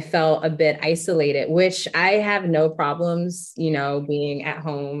I felt a bit isolated, which I have no problems, being at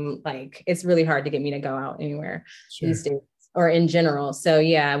home. Like, it's really hard to get me to go out anywhere these days or in general. So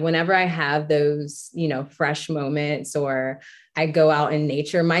yeah, whenever I have those, fresh moments or I go out in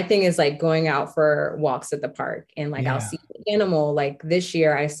nature, my thing is like going out for walks at the park and like I'll see an animal. Like this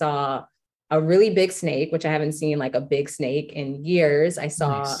year I saw a really big snake, which I haven't seen like a big snake in years. I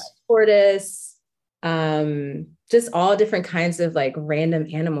saw a tortoise, just all different kinds of like random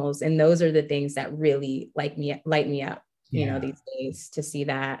animals. And those are the things that really light me up, these days to see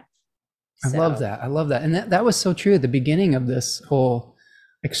that. I love that. And that was so true at the beginning of this whole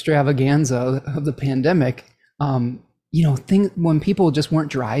extravaganza of the pandemic. When people just weren't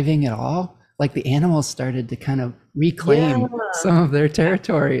driving at all, like the animals started to kind of reclaim some of their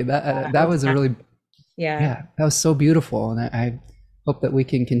territory. That was a really, that was so beautiful. And I hope that we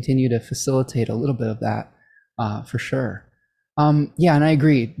can continue to facilitate a little bit of that for sure. And I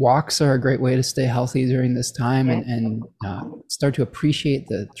agree. Walks are a great way to stay healthy during this time and start to appreciate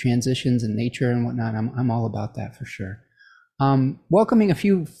the transitions in nature and whatnot. I'm all about that for sure. Welcoming a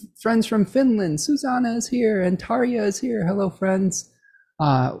few friends from Finland. Susanna is here and Tarja is here. Hello, friends.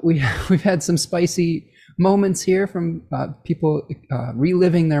 We've had some spicy moments here from people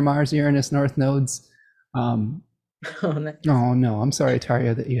reliving their Mars Uranus North nodes. Oh no, I'm sorry,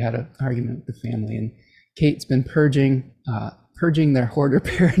 Tarja, that you had an argument with the family. And Kate's been purging their hoarder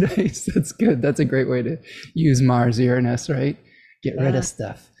paradise. That's good. That's a great way to use Mars Uranus, right? Get rid of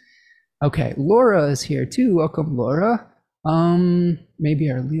stuff. Okay, Laura is here too. Welcome, Laura. Maybe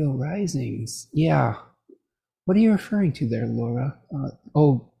our Leo risings. Yeah. What are you referring to there, Laura?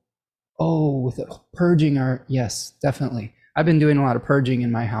 With the purging yes, definitely. I've been doing a lot of purging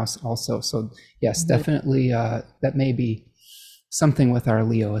in my house also. So yes, definitely that may be something with our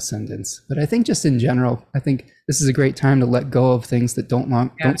Leo ascendants. But I think just in general, I think this is a great time to let go of things that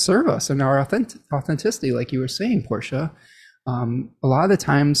don't serve us and our authenticity, like you were saying, Portia. A lot of the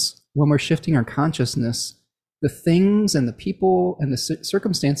times when we're shifting our consciousness, the things and the people and the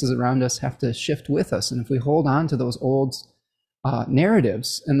circumstances around us have to shift with us. And if we hold on to those old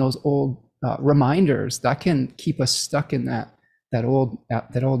narratives and those old reminders, that can keep us stuck in that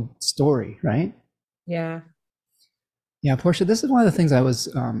old story, right? Yeah. Yeah, Portia, this is one of the things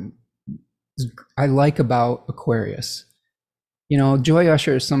I like about Aquarius. Joy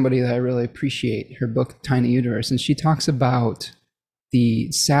Usher is somebody that I really appreciate, her book, Tiny Uterus, and she talks about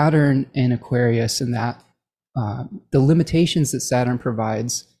the Saturn in Aquarius and that the limitations that Saturn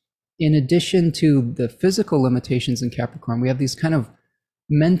provides, in addition to the physical limitations in Capricorn, we have these kind of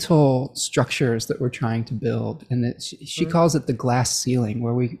mental structures that we're trying to build. And that she calls it the glass ceiling,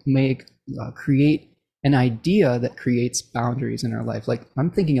 where we may create an idea that creates boundaries in our life. Like I'm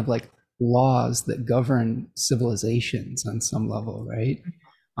thinking of like laws that govern civilizations on some level, right?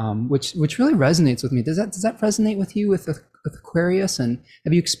 Which really resonates with me. Does that resonate with you with Aquarius? And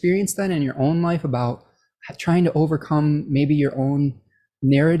have you experienced that in your own life about trying to overcome maybe your own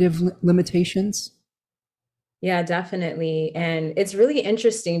narrative limitations? Yeah, definitely. And it's really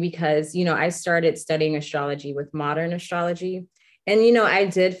interesting because, I started studying astrology with modern astrology. And, I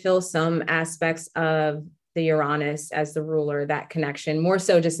did feel some aspects of the Uranus as the ruler, that connection, more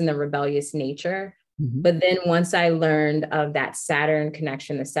so just in the rebellious nature. Mhm. But then once I learned of that Saturn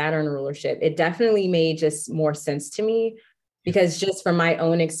connection, the Saturn rulership, it definitely made just more sense to me because just from my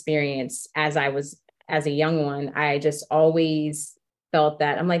own experience as a young one, I just always felt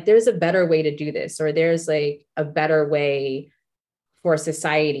that I'm like, there's a better way to do this, or there's like a better way for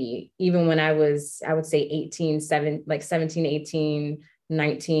society. Even when I would say 17, 18,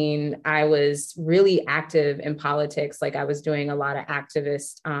 19, I was really active in politics. Like I was doing a lot of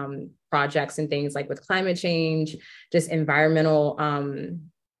activist projects and things like with climate change, just environmental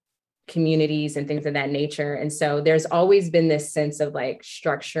communities and things of that nature. And so there's always been this sense of like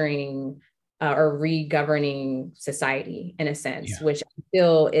structuring or re-governing society in a sense, Yeah. which I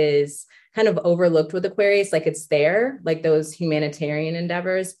feel is kind of overlooked with Aquarius. Like it's there, like those humanitarian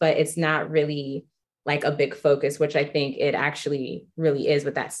endeavors, but it's not really like a big focus, which I think it actually really is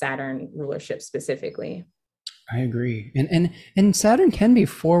with that Saturn rulership specifically. I agree. And Saturn can be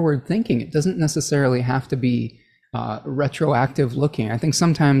forward thinking. It doesn't necessarily have to be retroactive looking. I think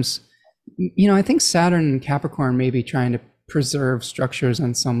sometimes, I think Saturn and Capricorn may be trying to preserve structures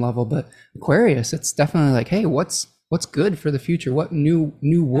on some level, but Aquarius, it's definitely like, hey, what's good for the future? What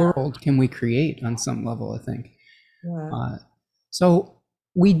new world can we create on some level? I think. Yeah. So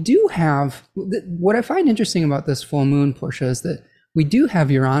we do have what I find interesting about this full moon, Portia, is that we do have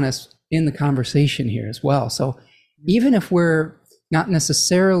Uranus in the conversation here as well. So even if we're not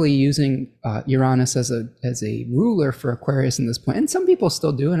necessarily using Uranus as a ruler for Aquarius in this point, and some people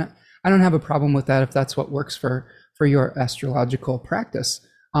still do, and I don't have a problem with that if that's what works for your astrological practice.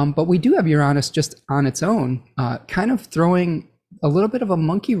 But we do have Uranus just on its own, kind of throwing a little bit of a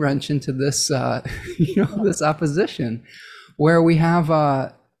monkey wrench into this, this opposition, where we have,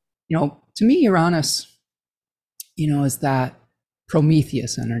 to me, Uranus, is that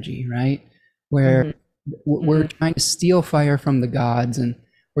Prometheus energy, right? Where we're trying to steal fire from the gods and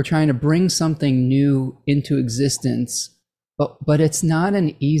we're trying to bring something new into existence, but it's not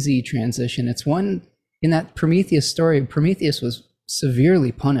an easy transition. It's one in that Prometheus story. Prometheus was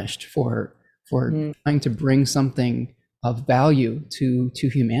severely punished for trying to bring something of value to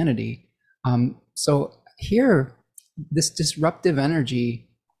humanity. So here, this disruptive energy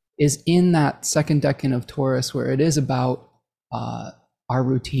is in that second decan of Taurus, where it is about our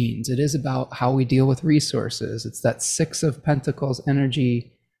routines. It is about how we deal with resources. It's that Six of Pentacles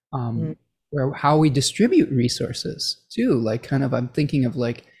energy, where how we distribute resources too. Like kind of, I'm thinking of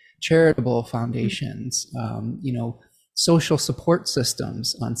like charitable foundations, social support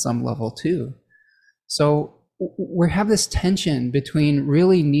systems on some level too. So we have this tension between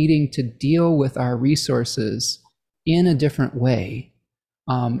really needing to deal with our resources in a different way.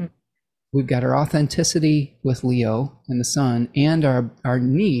 We've got our authenticity with Leo and the sun, and our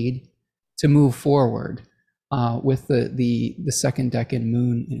need to move forward with the second decan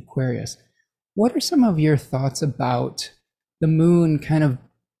moon in Aquarius. What are some of your thoughts about the moon kind of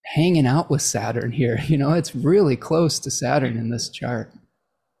hanging out with Saturn here? It's really close to Saturn in this chart.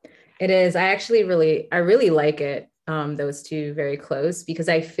 It is. I really like it. Those two very close because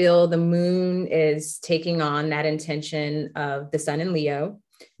I feel the moon is taking on that intention of the sun in Leo.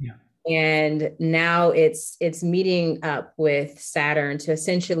 Yeah. And now it's meeting up with Saturn to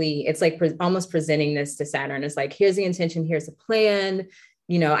essentially, it's like almost presenting this to Saturn. It's like, here's the intention, here's the plan.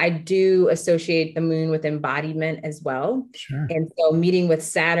 I do associate the moon with embodiment as well. Sure. And so meeting with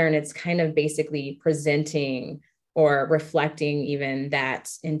Saturn, it's kind of basically presenting or reflecting even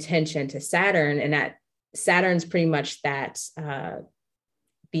that intention to Saturn, and that Saturn's pretty much that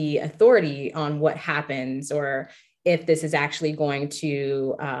the authority on what happens, or if this is actually going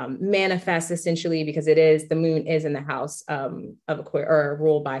to manifest, essentially, because the moon is in the house of Aquarius, or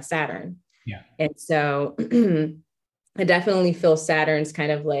ruled by Saturn. Yeah. And so I definitely feel Saturn's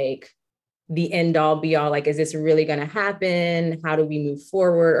kind of like the end all be all, like, is this really going to happen? How do we move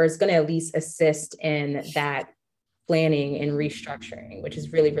forward? Or it's going to at least assist in that planning and restructuring, which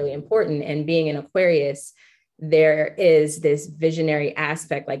is really, really important. And being in Aquarius, there is this visionary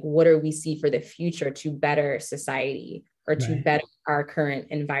aspect, like what do we see for the future to better society or to better our current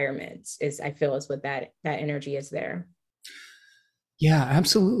environment, is I feel is what that energy is there. Yeah,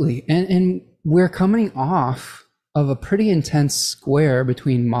 absolutely. And we're coming off of a pretty intense square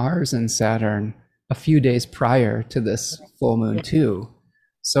between Mars and Saturn a few days prior to this full moon too.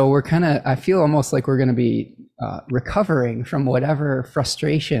 So we're kind of, I feel almost like we're going to be recovering from whatever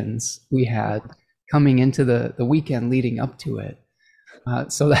frustrations we had coming into the weekend leading up to it.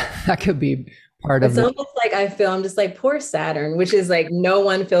 So that could be part of It's almost like I feel I'm just like poor Saturn, which is like no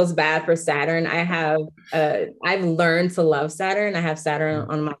one feels bad for Saturn. I've learned to love Saturn. I have Saturn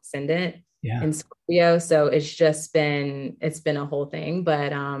on my ascendant yeah. in Scorpio, so it's been a whole thing.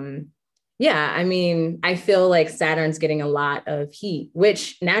 But yeah, I mean, I feel like Saturn's getting a lot of heat,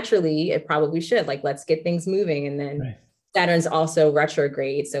 which naturally it probably should. Like, let's get things moving, and then Right. Saturn's also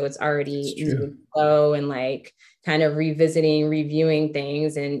retrograde, so it's already moving slow and like kind of revisiting, reviewing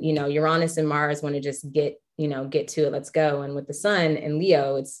things. And, you know, Uranus and Mars want to just get to it, let's go. And with the sun and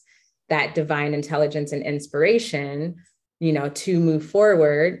Leo, it's that divine intelligence and inspiration, you know, to move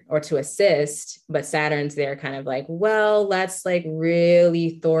forward or to assist. But Saturn's there kind of like, well, let's like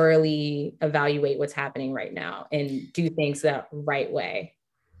really thoroughly evaluate what's happening right now and do things the right way.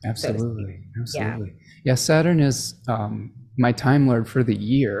 Absolutely. So Absolutely. Yeah. Saturn is my Time Lord for the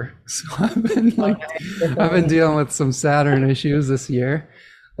year. So I've been dealing with some Saturn issues this year.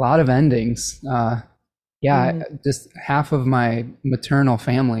 A lot of endings. Just half of my maternal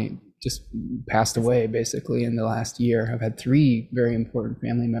family just passed away basically in the last year. I've had 3 very important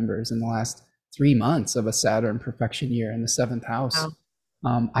family members in the last 3 months of a Saturn perfection year in the 7th house.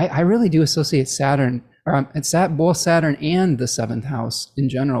 Wow. I really do associate Saturn, or it's both Saturn and the 7th house in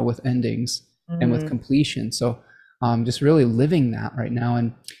general with endings and with completion. So just really living that right now.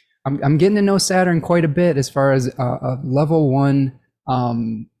 And I'm getting to know Saturn quite a bit as far as a level 1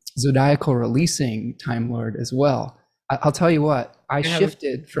 zodiacal releasing Time Lord as well. I'll tell you what, I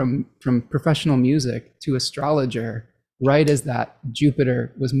shifted from professional music to astrologer right as that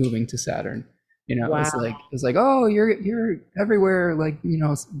Jupiter was moving to Saturn. You know, wow. It's like, oh, you're everywhere, like, you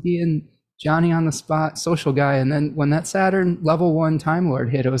know, being Johnny on the spot social guy. And then when that Saturn level 1 Time Lord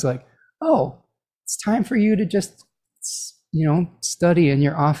hit, it was like, oh, it's time for you to just, you know, study in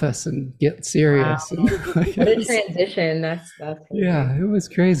your office and get serious. Wow. What a transition. That's crazy. Yeah, it was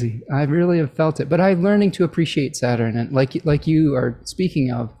crazy. I really have felt it, but I'm learning to appreciate Saturn. And like you are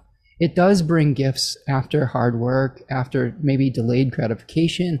speaking of, it does bring gifts after hard work, after maybe delayed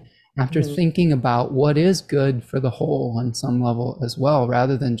gratification, after thinking about what is good for the whole on some level as well,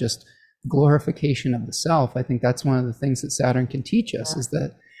 rather than just glorification of the self. I think that's one of the things that Saturn can teach us, is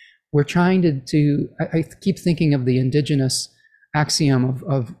that we're trying to I keep thinking of the indigenous axiom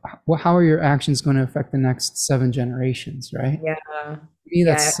of how are your actions going to affect the next 7 generations, right? Yeah. To me,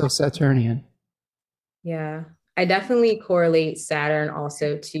 that's so Saturnian. Yeah. I definitely correlate Saturn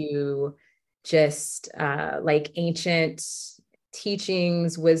also to just like ancient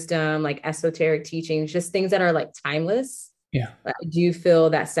teachings, wisdom, like esoteric teachings, just things that are like timeless. Yeah. I do feel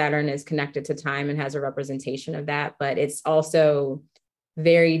that Saturn is connected to time and has a representation of that, but it's also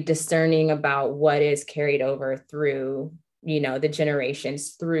very discerning about what is carried over through, you know, the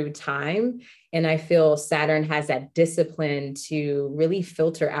generations through time. And I feel Saturn has that discipline to really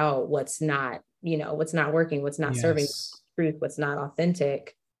filter out what's not, you know, what's not working, what's not serving truth, what's not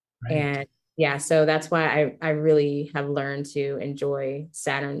authentic. Right. And yeah, so that's why I really have learned to enjoy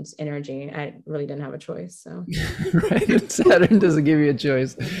Saturn's energy. I really didn't have a choice. So right, Saturn doesn't give you a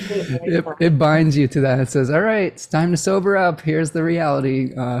choice. It binds you to that. It says, all right, it's time to sober up. Here's the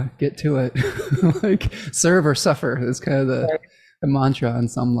reality. Get to it. Like serve or suffer is kind of the mantra on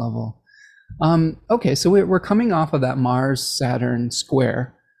some level. Okay, so we're coming off of that Mars-Saturn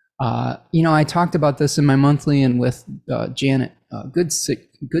square. You know, I talked about this in my monthly and with Janet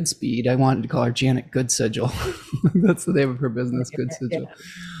Goodspeed. I wanted to call her Janet Goodsigil. That's the name of her business, Goodsigil.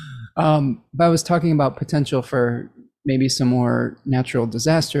 But I was talking about potential for maybe some more natural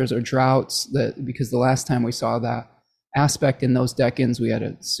disasters or droughts, because the last time we saw that aspect in those decans, we had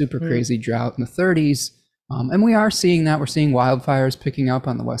a super crazy drought in the 30s. And we are seeing that. We're seeing wildfires picking up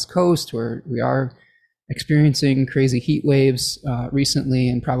on the West Coast, where we are experiencing crazy heat waves recently,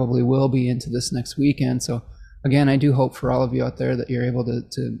 and probably will be into this next weekend. So again, I do hope for all of you out there that you're able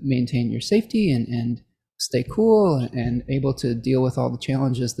to maintain your safety and stay cool and able to deal with all the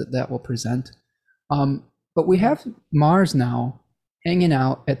challenges that will present. But we have Mars now hanging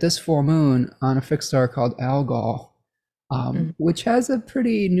out at this full moon on a fixed star called Algol, which has a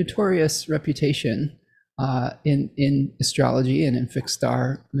pretty notorious reputation in astrology and in fixed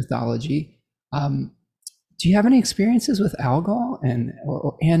star mythology. Do you have any experiences with Algol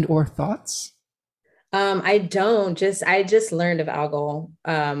or thoughts? I just learned of Algol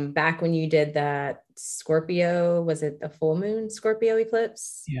back when you did that Scorpio, was it the full moon Scorpio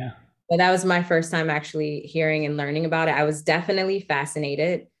eclipse? Yeah. So that was my first time actually hearing and learning about it. I was definitely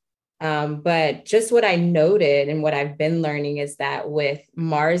fascinated. But just what I noted and what I've been learning is that with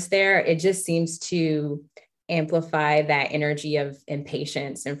Mars there, it just seems to amplify that energy of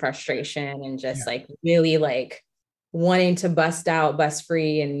impatience and frustration and just like really like wanting to bust out, bust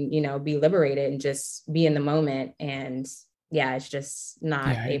free and, you know, be liberated and just be in the moment. And yeah, it's just not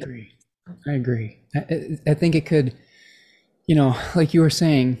Yeah, I able. agree. I agree. I think it could, you know, like you were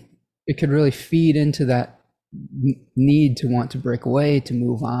saying, it could really feed into that need to want to break away, to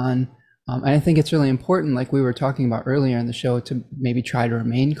move on. And I think it's really important, like we were talking about earlier in the show, to maybe try to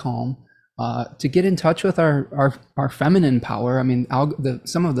remain calm, to get in touch with our feminine power. I mean,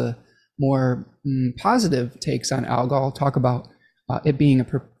 some of the more positive takes on Algol talk about it being a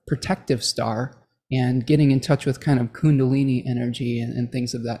protective star and getting in touch with kind of Kundalini energy and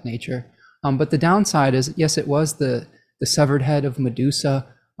things of that nature. But the downside is, yes, it was the severed head of Medusa,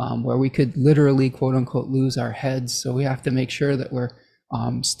 where we could literally, quote unquote, lose our heads. So we have to make sure that we're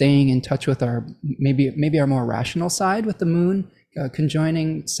staying in touch with our maybe our more rational side with the moon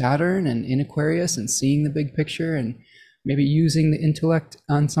conjoining Saturn and in Aquarius and seeing the big picture and maybe using the intellect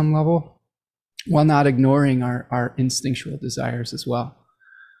on some level while not ignoring our instinctual desires as well.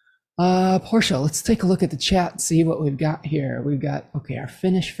 Portia, let's take a look at the chat, see what we've got here. We've got, okay, our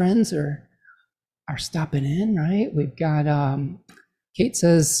Finnish friends are stopping in, right? We've got, Kate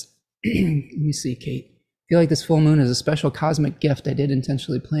says, let me see, Kate. I feel like this full moon is a special cosmic gift. I did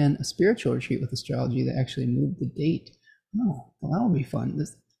intentionally plan a spiritual retreat with astrology that actually moved the date. Oh, well, that'll be fun.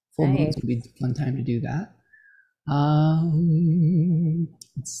 This full moon's gonna be a fun time to do that.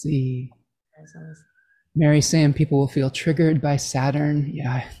 Let's see. Mary saying people will feel triggered by Saturn.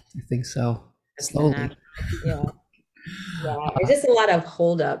 Yeah, I think so. Slowly. Yeah. There's just a lot of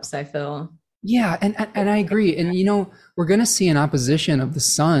holdups, I feel. Yeah, and I agree. And you know, we're going to see an opposition of the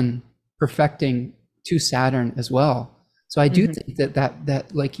sun perfecting to Saturn as well. So I do think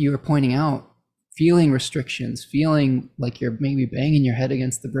that like you were pointing out, feeling restrictions, feeling like you're maybe banging your head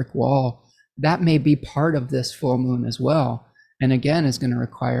against the brick wall, that may be part of this full moon as well. And again, is going to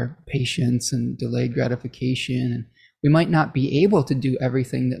require patience and delayed gratification. And we might not be able to do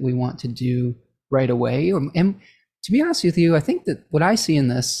everything that we want to do right away. And to be honest with you, I think that what I see in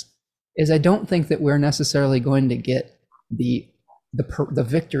this is I don't think that we're necessarily going to get the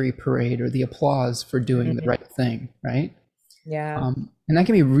victory parade or the applause for doing the right thing, right? Yeah. And that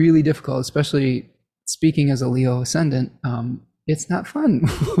can be really difficult, especially speaking as a Leo ascendant. It's not fun.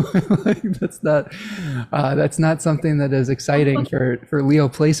 Like, that's not something that is exciting for Leo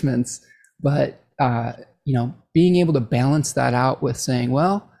placements. But you know, being able to balance that out with saying,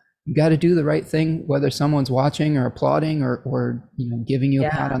 well, you got to do the right thing, whether someone's watching or applauding or you know, giving you a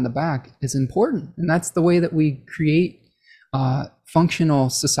pat on the back is important. And that's the way that we create functional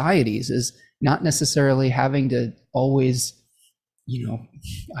societies, is not necessarily having to always, you know,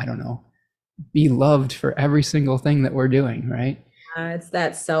 I don't know, be loved for every single thing that we're doing, right? It's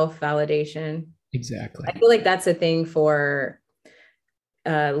that self-validation. Exactly. I feel like that's a thing for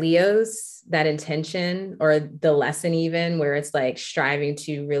Leos, that intention or the lesson, even where it's like striving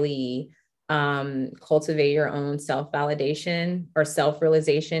to really cultivate your own self-validation or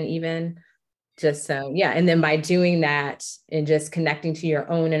self-realization, even just so, yeah. And then by doing that and just connecting to your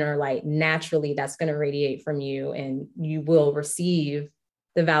own inner light, naturally that's going to radiate from you and you will receive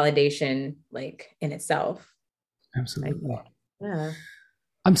the validation like in itself. Absolutely. Yeah.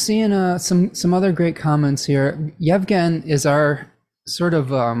 I'm seeing some other great comments here. Yevgen is our sort of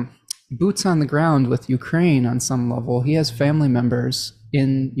boots on the ground with Ukraine on some level. He has family members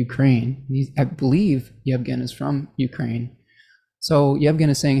in Ukraine. I believe Yevgen is from Ukraine. So Yevgen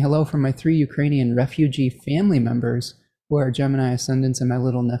is saying, hello from my 3 Ukrainian refugee family members who are Gemini ascendants and my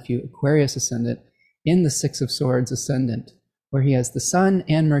little nephew Aquarius ascendant in the 6 of Swords ascendant, where he has the Sun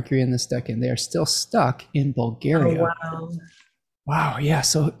and Mercury in this decan. They are still stuck in Bulgaria. Oh, wow. Wow, yeah.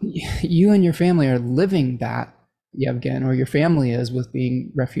 So you and your family are living that, Yevgen, or your family is, with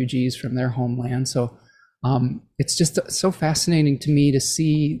being refugees from their homeland. So it's just so fascinating to me to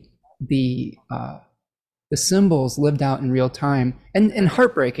see the symbols lived out in real time, and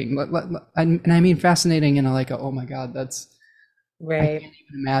heartbreaking. And I mean fascinating in a like, oh my God, that's right. I can't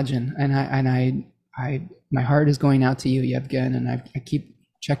even imagine. And I my heart is going out to you, Yevgen, and I keep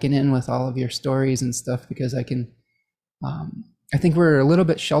checking in with all of your stories and stuff because I can. I think we're a little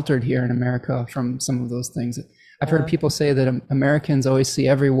bit sheltered here in America from some of those things. I've heard people say that Americans always see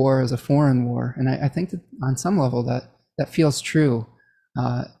every war as a foreign war, and I think that on some level that feels true,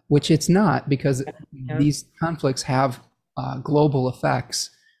 which it's not, because these conflicts have global effects.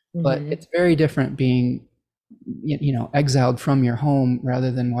 But it's very different being exiled from your home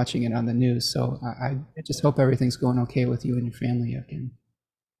rather than watching it on the news. So I just hope everything's going okay with you and your family again.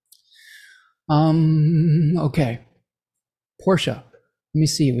 Okay. Portia, let me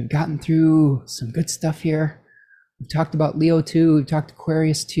see. We've gotten through some good stuff here. We've talked about Leo 2. We've talked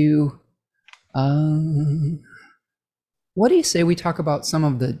Aquarius 2. What do you say we talk about some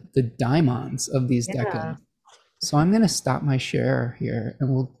of the daimons of these decades? So I'm going to stop my share here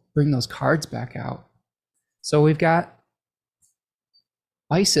and we'll bring those cards back out. So we've got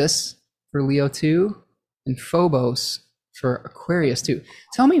Isis for Leo 2 and Phobos for Aquarius 2.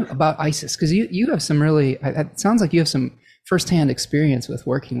 Tell me about Isis, because you have some really, it sounds like you have some firsthand experience with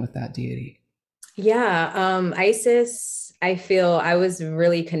working with that deity. Yeah, Isis, I feel I was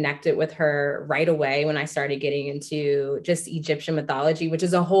really connected with her right away when I started getting into just Egyptian mythology, which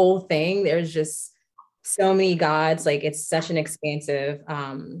is a whole thing. There's just so many gods, like it's such an expansive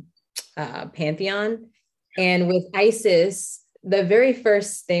pantheon. And with Isis, the very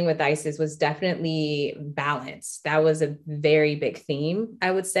first thing with Isis was definitely balance. That was a very big theme,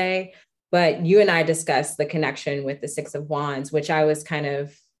 I would say. But you and I discussed the connection with the Six of Wands, which I was kind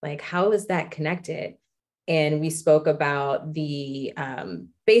of like, how is that connected? And we spoke about the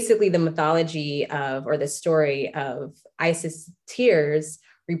basically the mythology of, or the story of Isis tears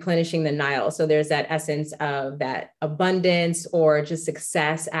replenishing the Nile. So there's that essence of that abundance or just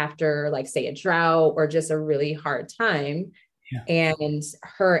success after, like, say, a drought or just a really hard time. Yeah. And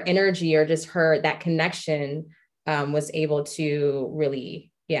her energy, or just that connection, was able to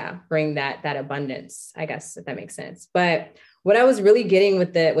really, bring that abundance, I guess, if that makes sense. But what I was really getting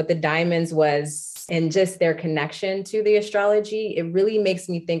with the diamonds was, and just their connection to the astrology, it really makes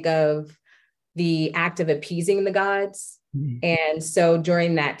me think of the act of appeasing the gods. And so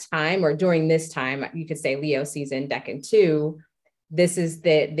during that time, or during this time, you could say Leo season, Decan 2, this is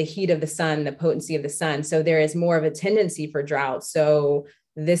the heat of the sun, the potency of the sun. So there is more of a tendency for drought. So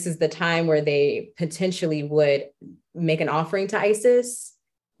this is the time where they potentially would make an offering to Isis,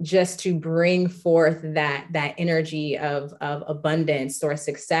 just to bring forth that energy of abundance or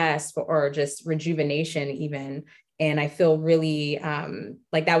success, or just rejuvenation even. And I feel really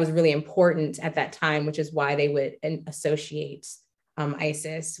like that was really important at that time, which is why they would associate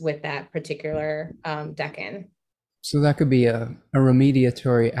Isis with that particular decan. So that could be a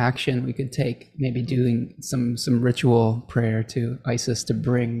remediatory action we could take, maybe doing some ritual prayer to Isis to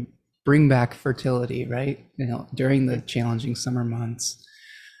bring back fertility, right? During the challenging summer months.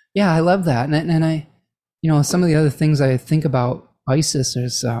 Yeah, I love that. And I, some of the other things I think about Isis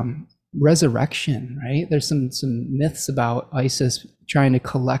is resurrection, right? There's some myths about Isis trying to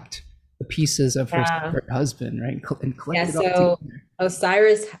collect the pieces of her husband, right? And collect it all together.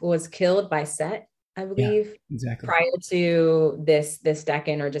 Osiris was killed by Set, I believe, exactly, prior to this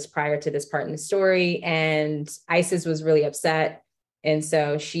decan, or just prior to this part in the story. And Isis was really upset. And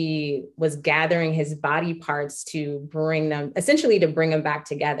so she was gathering his body parts to bring them back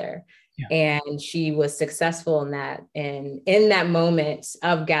together. Yeah. And she was successful in that. And in that moment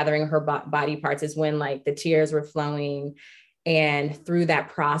of gathering her body parts is when, like, the tears were flowing. And through that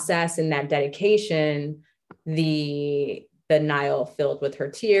process and that dedication, the Nile filled with her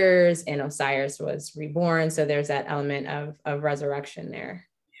tears, and Osiris was reborn. So there's that element of resurrection there.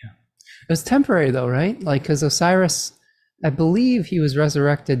 Yeah. It was temporary though, right? Like, because Osiris, I believe he was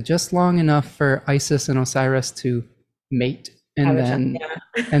resurrected just long enough for Isis and Osiris to mate and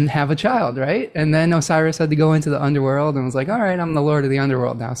have a child, right? And then Osiris had to go into the underworld and was like, all right, I'm the lord of the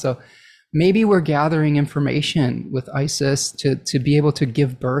underworld now. So maybe we're gathering information with Isis to be able to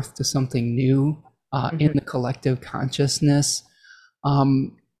give birth to something new in the collective consciousness.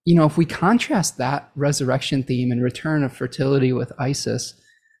 If we contrast that resurrection theme and return of fertility with Isis,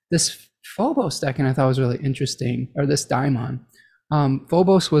 this Phobos decan I thought was really interesting, or this daimon.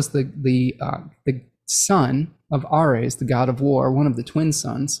 Phobos was the son of Ares, the god of war, one of the twin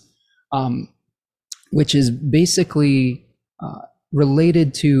sons, which is basically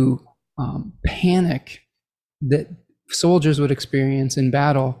related to panic that soldiers would experience in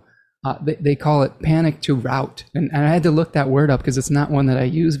battle. They call it panic to rout, and I had to look that word up because it's not one that I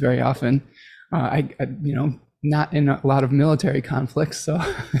use very often. I not in a lot of military conflicts, so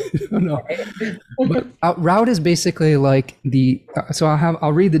I don't know. But rout is basically like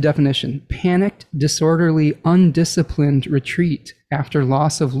I'll read the definition: panicked, disorderly, undisciplined retreat after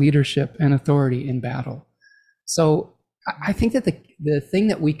loss of leadership and authority in battle. So I think that the thing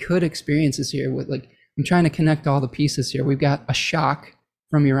that we could experience is here with, like, I'm trying to connect all the pieces here. We've got a shock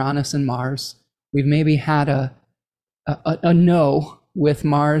from Uranus and Mars. We've maybe had a no with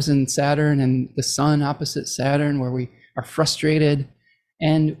Mars and Saturn and the sun opposite Saturn, where we are frustrated,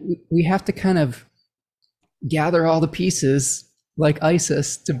 and we have to kind of gather all the pieces like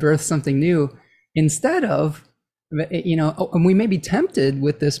Isis to birth something new, instead of, and we may be tempted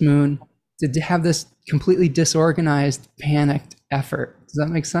with this moon to have this completely disorganized, panicked effort. Does that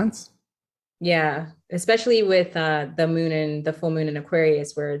make sense? Yeah, especially with the moon and the full moon in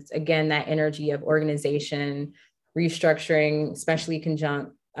Aquarius, where it's again that energy of organization, restructuring, especially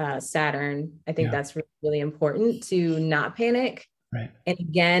conjunct Saturn. I think that's really, really important to not panic. Right. And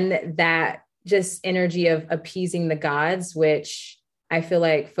again, that just energy of appeasing the gods, which I feel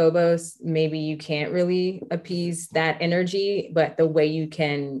like Phobos, maybe you can't really appease that energy, but the way you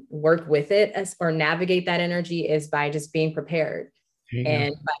can work with it or navigate that energy is by just being prepared.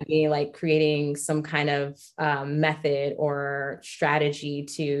 And by being like creating some kind of method or strategy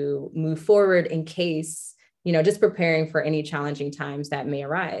to move forward in case, just preparing for any challenging times that may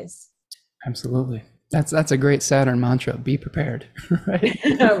arise. Absolutely. That's a great Saturn mantra. Be prepared. Right?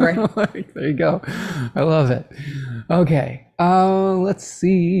 Right. There you go. I love it. Okay. Let's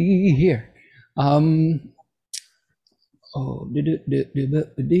see here.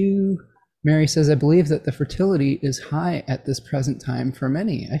 Mary says, I believe that the fertility is high at this present time for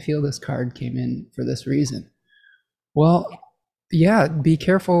many. I feel this card came in for this reason. Well, yeah, be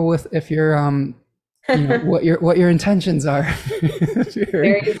careful with if you're what your intentions are.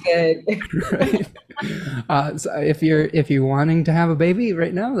 Very good. Right. So if you're wanting to have a baby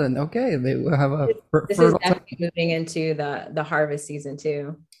right now, then okay, they will have a this is definitely moving into the harvest season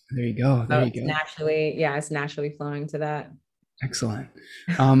too. There you go. There you go. It's naturally flowing to that. Excellent.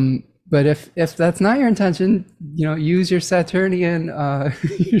 But if that's not your intention, use your Saturnian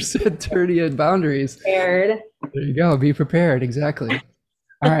boundaries. Prepared. There you go. Be prepared. Exactly.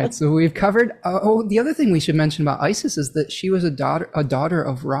 All right. So we've covered. The other thing we should mention about Isis is that she was a daughter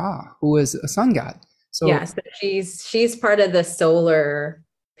of Ra, who was a sun god. So yes, she's part of the solar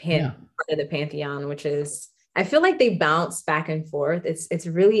part of the pantheon, which is, I feel like they bounce back and forth. It's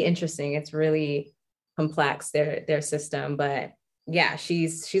really interesting. It's really complex, their system, but yeah,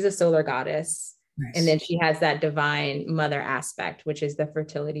 she's a solar goddess. Nice. And then she has that divine mother aspect, which is the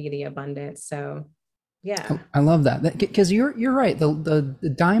fertility, the abundance. So yeah, I love that because you're right.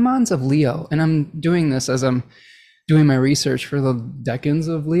 The daimons of Leo, and I'm doing this as I'm doing my research for the Decans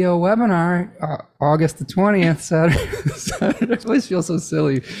of Leo webinar, August the 20th, Saturday. I always feel so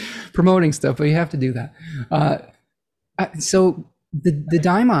silly promoting stuff, but you have to do that. So the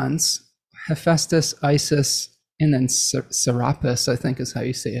daimons, Hephaestus, Isis, and then Serapis, I think is how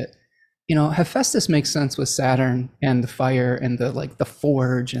you say it. Hephaestus makes sense with Saturn and the fire and the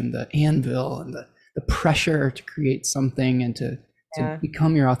forge and the anvil and the pressure to create something and to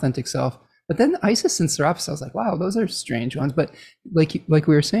become your authentic self. But then Isis and Serapis, I was like, wow, those are strange ones. But like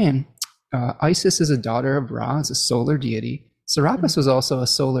we were saying, Isis is a daughter of Ra, is a solar deity. Serapis was also a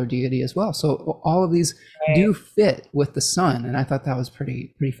solar deity as well. So all of these do fit with the sun, and I thought that was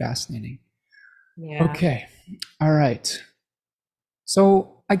pretty fascinating. Yeah. Okay. All right.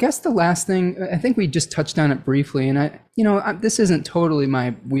 So I guess the last thing, I think we just touched on it briefly, and this isn't totally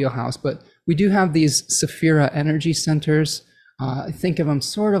my wheelhouse, but we do have these Sephira energy centers. I think of them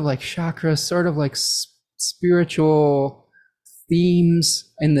sort of like chakras, sort of like spiritual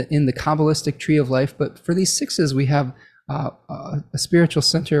themes in the Kabbalistic tree of life. But for these sixes, we have a spiritual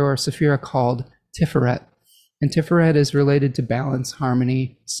center or Sephira called Tiferet. And Tiferet is related to balance,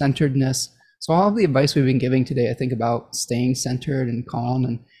 harmony, centeredness. So all of the advice we've been giving today, I think about staying centered and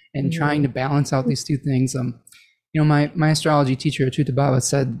calm and trying to balance out these two things. My astrology teacher, Achuta Baba,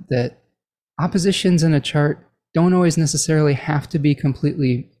 said that oppositions in a chart don't always necessarily have to be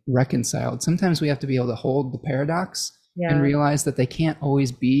completely reconciled. Sometimes we have to be able to hold the paradox and realize that they can't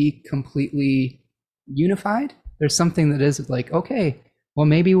always be completely unified. There's something that is like, okay, well,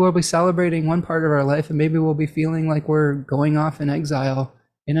 maybe we'll be celebrating one part of our life and maybe we'll be feeling like we're going off in exile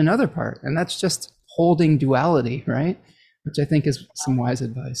in another part. And that's just holding duality, right? Which I think is some wise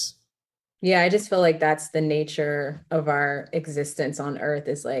advice. Yeah, I just feel like that's the nature of our existence on Earth.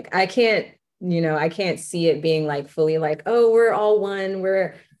 Is like, I can't see it being like fully like, oh, we're all one,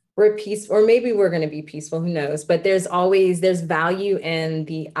 we're peaceful, or maybe we're going to be peaceful, who knows? But there's value in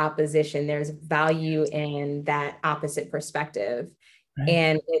the opposition. There's value in that opposite perspective. Right.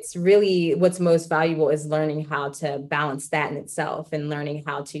 And it's really what's most valuable is learning how to balance that in itself and learning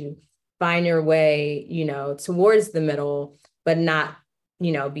how to find your way, towards the middle, but not,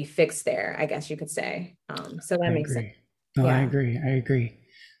 be fixed there, I guess you could say. So that makes sense. No, yeah. I agree.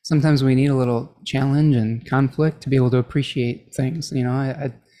 Sometimes we need a little challenge and conflict to be able to appreciate things.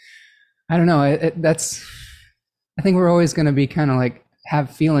 I don't know. I think we're always going to be kind of like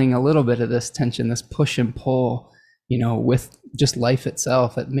feeling a little bit of this tension, this push and pull, with just life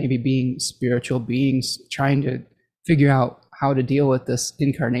itself, at maybe being spiritual beings trying to figure out how to deal with this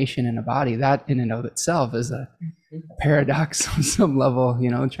incarnation in a body. That in and of itself is a paradox on some level,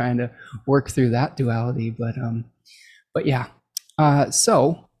 trying to work through that duality. But yeah.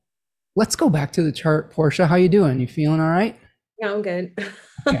 So let's go back to the chart. Portia, how you doing? You feeling all right? Yeah, I'm good.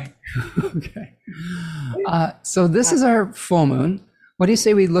 Okay. Okay. So this is our full moon. What do you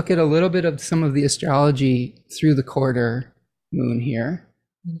say we look at a little bit of some of the astrology through the quarter moon here?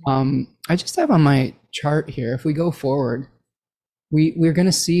 I just have on my chart here, if we go forward, we're going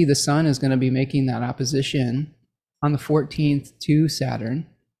to see the sun is going to be making that opposition on the 14th to Saturn.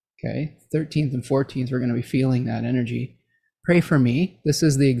 Okay. 13th and 14th, we're going to be feeling that energy. Pray for me. This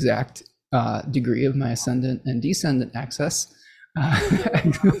is the exact degree of my ascendant and descendant axis.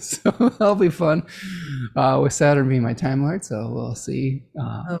 So that'll be fun with Saturn being my time lord. So we'll see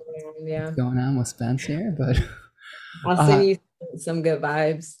what's going on with Spence here. But I'll send you some good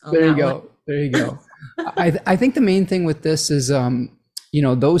vibes. There you go. There you go. I think the main thing with this is,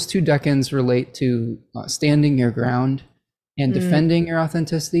 those two decans relate to standing your ground and defending your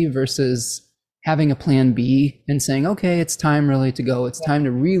authenticity versus having a plan B and saying, okay, it's time really to go. It's time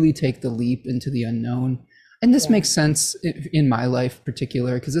to really take the leap into the unknown. And this makes sense in my life in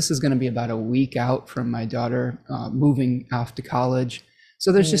particular, because this is going to be about a week out from my daughter moving off to college.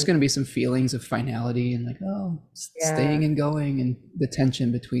 So there's just going to be some feelings of finality and staying and going, and the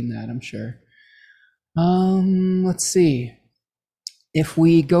tension between that, I'm sure. Let's see. If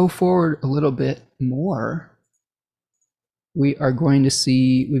we go forward a little bit more, we are going to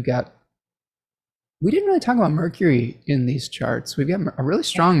see we didn't really talk about Mercury in these charts. We've got a really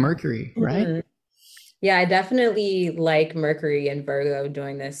strong Mercury, right? Yeah, I definitely like Mercury and Virgo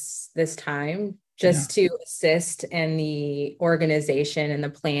during this time, just to assist in the organization and the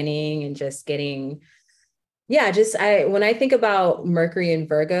planning and just getting, when I think about Mercury and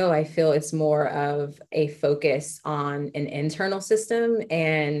Virgo, I feel it's more of a focus on an internal system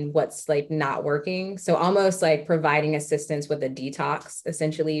and what's like not working. So almost like providing assistance with a detox,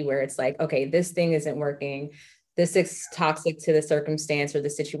 essentially, where it's like, okay, this thing isn't working. This is toxic to the circumstance or the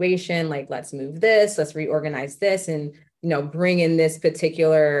situation. Like, let's move this, let's reorganize this, and, bring in this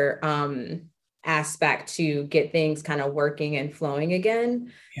particular aspect to get things kind of working and flowing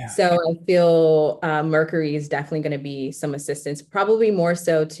again. Yeah. So I feel Mercury is definitely going to be some assistance, probably more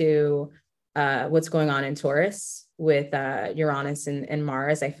so to what's going on in Taurus with Uranus and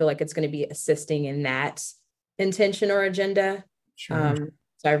Mars. I feel like it's going to be assisting in that intention or agenda. Sure.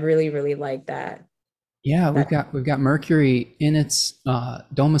 So I really, really like that. Yeah, we've got Mercury in its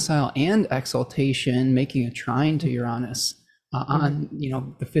domicile and exaltation, making a trine to Uranus on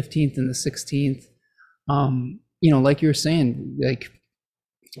the 15th and the 16th. Like you were saying, like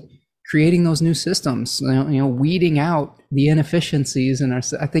creating those new systems, weeding out the inefficiencies in our.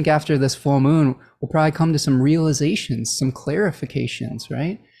 I think after this full moon, we'll probably come to some realizations, some clarifications,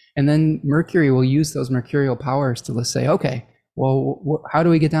 right? And then Mercury will use those mercurial powers to say, okay, well, how do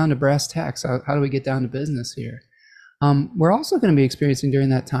we get down to brass tacks? How do we get down to business here? We're also going to be experiencing during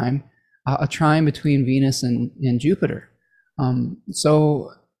that time a trine between Venus and Jupiter.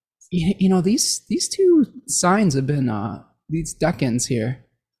 So, these two signs have been, these decans here,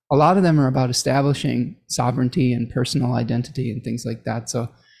 a lot of them are about establishing sovereignty and personal identity and things like that. So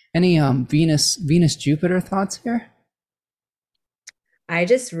any Venus-Jupiter thoughts here? I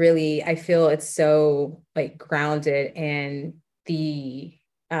feel it's so like grounded in the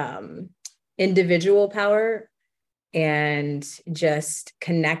individual power and just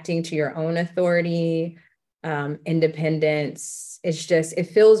connecting to your own authority, independence. It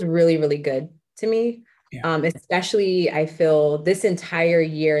feels really, really good to me. Yeah. Especially I feel this entire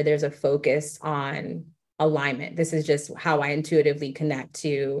year, there's a focus on alignment. This is just how I intuitively connect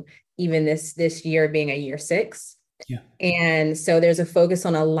to even this year being a year 6. Yeah. And so there's a focus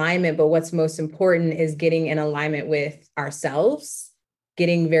on alignment, but what's most important is getting in alignment with ourselves,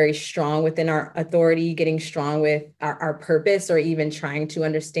 getting very strong within our authority, getting strong with our purpose, or even trying to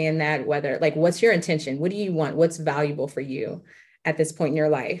understand that what's your intention? What do you want? What's valuable for you at this point in your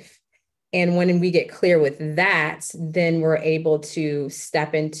life? And when we get clear with that, then we're able to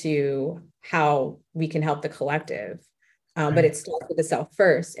step into how we can help the collective. Right. But it starts with the self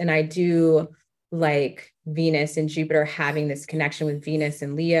first. And I do like Venus and Jupiter having this connection with Venus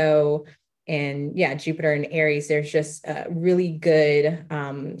and Leo, and Jupiter and Aries. There's just a really good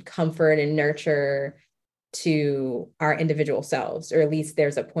comfort and nurture to our individual selves, or at least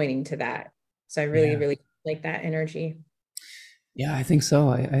there's a pointing to that. So I really, really like that energy. Yeah, I think so.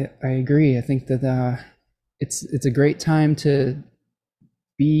 I agree. I think that it's a great time to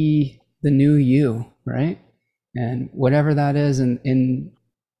be the new you, right? And whatever that is, in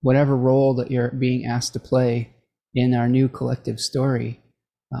whatever role that you're being asked to play in our new collective story,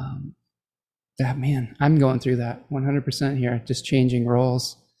 that, man, I'm going through that 100% here, just changing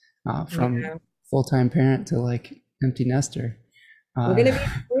roles from full-time parent to like empty nester. We're gonna be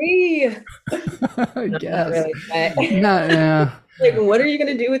free. I guess. Really, yeah. Like, what are you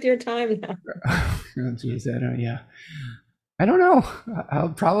gonna do with your time now? Oh, geez, I don't know. I'll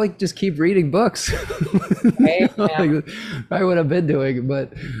probably just keep reading books. Right? Yeah. I would have been doing,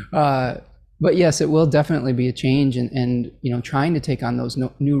 but yes, it will definitely be a change, and trying to take on those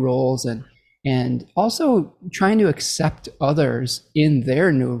new roles, and also trying to accept others in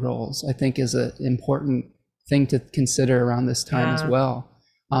their new roles, I think is an important thing to consider around this time as well.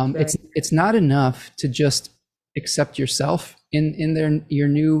 Right. It's not enough to just accept yourself in your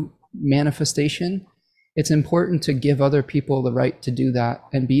new manifestation. It's important to give other people the right to do that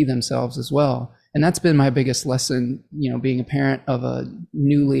and be themselves as well. And that's been my biggest lesson, being a parent of a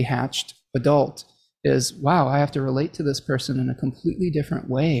newly hatched adult, is, wow, I have to relate to this person in a completely different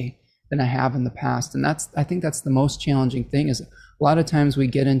way than I have in the past. And I think that's the most challenging thing, is a lot of times we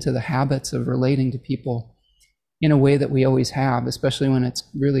get into the habits of relating to people in a way that we always have, especially when it's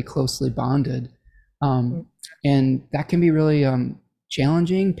really closely bonded. And that can be really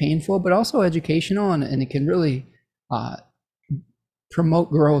challenging, painful, but also educational, and it can really promote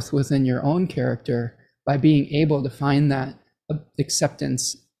growth within your own character by being able to find that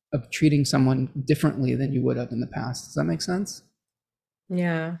acceptance of treating someone differently than you would have in the past. Does that make sense?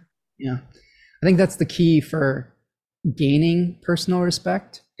 Yeah. I think that's the key for gaining personal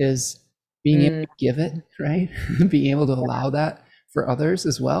respect, is being able to give it, right? Being able to allow that for others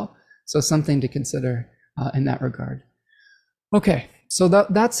as well. So something to consider in that regard. Okay, so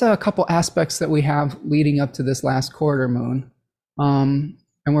that's a couple aspects that we have leading up to this last quarter moon. And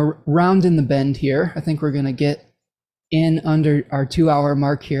we're rounding the bend here. I think we're going to get in under our 2-hour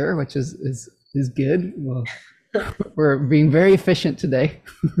mark here, which is good. Well, we're being very efficient today.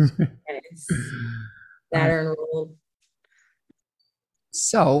 Saturn ruled.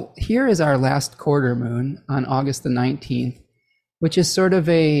 So here is our last quarter moon on August the 19th, which is sort of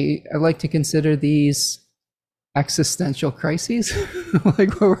I like to consider these existential crises,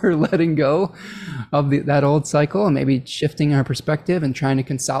 like where we're letting go of that old cycle and maybe shifting our perspective and trying to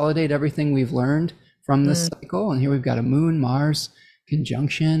consolidate everything we've learned from this cycle. And here we've got a moon Mars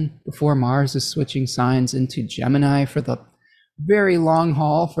conjunction before Mars is switching signs into Gemini for the very long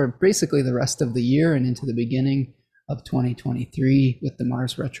haul, for basically the rest of the year and into the beginning of 2023 with the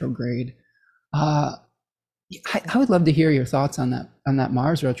Mars retrograde. I would love to hear your thoughts on that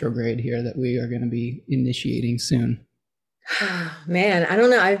Mars retrograde here that we are going to be initiating soon. Man, I don't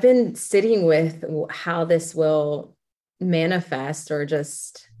know. I've been sitting with how this will manifest, or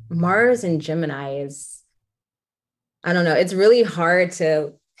just Mars and Gemini is, I don't know. It's really hard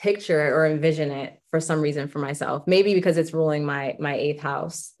to picture it or envision it for some reason for myself. Maybe because it's ruling my 8th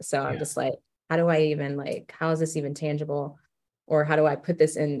house. So I'm just like, how do I even how is this even tangible? Or how do I put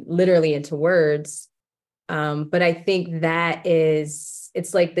this literally into words? But I think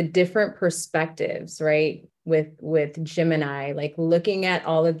it's like the different perspectives, right? With Gemini, like looking at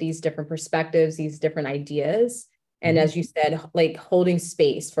all of these different perspectives, these different ideas. And as you said, like holding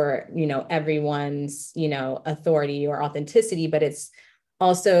space for, everyone's, authority or authenticity, but it's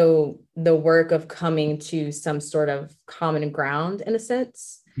also the work of coming to some sort of common ground in a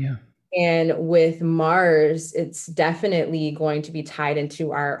sense. Yeah. And with Mars, it's definitely going to be tied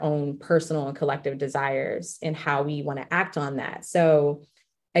into our own personal and collective desires and how we want to act on that. So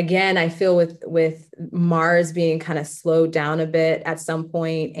again, I feel with Mars being kind of slowed down a bit at some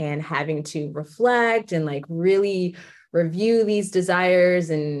point and having to reflect and really review these desires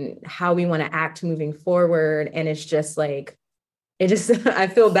and how we want to act moving forward. And it's just I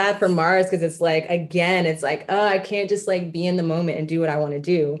feel bad for Mars, because it's I can't just be in the moment and do what I want to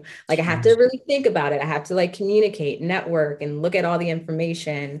do. I have to really think about it. I have to communicate, network, and look at all the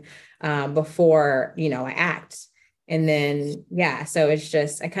information before, I act. And then, so it's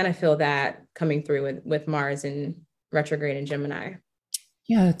just, I kind of feel that coming through with Mars and retrograde in Gemini.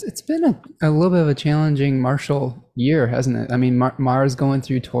 Yeah, it's been a little bit of a challenging martial year, hasn't it? I mean, Mars going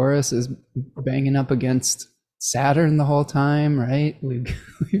through Taurus is banging up against Saturn the whole time, right? We've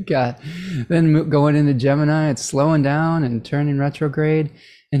got then going into Gemini, it's slowing down and turning retrograde.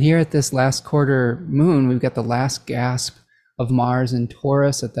 And here at this last quarter moon, we've got the last gasp of Mars in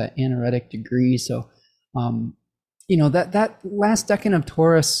Taurus at that anaretic degree. So, that last decan of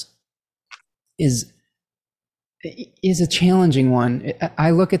Taurus is a challenging one.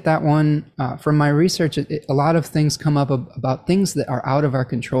 I look at that one from my research. A lot of things come up about things that are out of our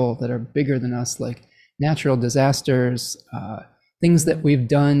control, that are bigger than us, like natural disasters, things that we've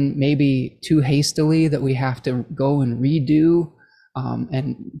done maybe too hastily that we have to go and redo,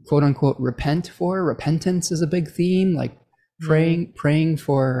 and quote unquote repent for. Repentance is a big theme, like praying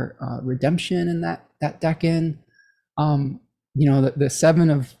for redemption in that decan. The Seven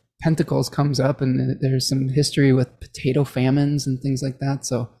of Pentacles comes up, and there's some history with potato famines and things like that.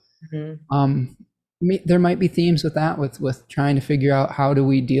 So there might be themes with that, with trying to figure out how do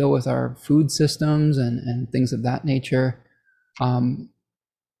we deal with our food systems and things of that nature. And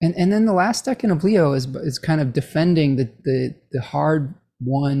then the last decan of Leo is kind of defending the hard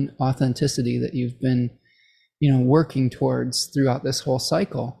won authenticity that you've been working towards throughout this whole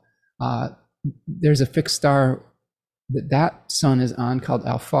cycle. There's a fixed star that sun is on called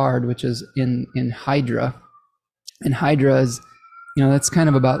Alphard, which is in Hydra, and Hydra is, that's kind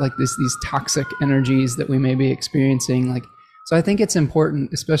of about like these toxic energies that we may be experiencing. Like, so I think it's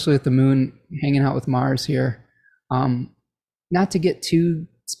important, especially with the moon hanging out with Mars here, not to get too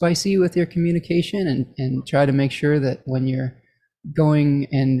spicy with your communication, and try to make sure that when you're going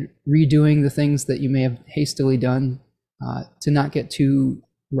and redoing the things that you may have hastily done, to not get too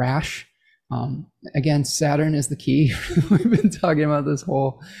rash. Again, Saturn is the key. We've been talking about this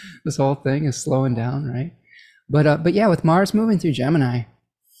whole thing is slowing down, right? But yeah, with Mars moving through Gemini,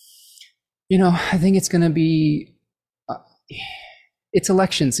 I think it's going to be, it's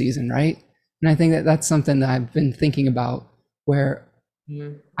election season, right? And I think that's something that I've been thinking about, where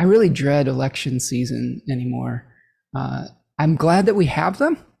I really dread election season anymore. I'm glad that we have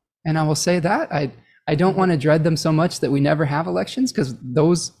them, and I will say that I don't want to dread them so much that we never have elections, because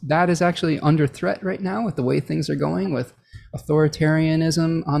that is actually under threat right now with the way things are going, with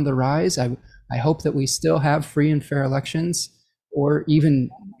authoritarianism on the rise. I hope that we still have free and fair elections, or even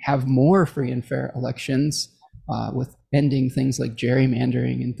have more free and fair elections, with ending things like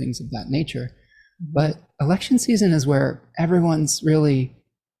gerrymandering and things of that nature. But election season is where everyone's really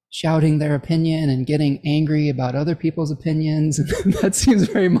shouting their opinion and getting angry about other people's opinions. That seems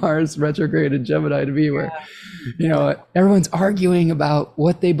very Mars retrograde in Gemini to me, where, everyone's arguing about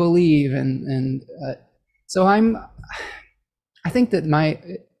what they believe. And so I think that my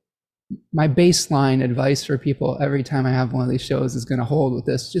baseline advice for people every time I have one of these shows is going to hold with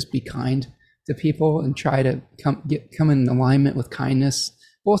this: just be kind to people and try to come in alignment with kindness,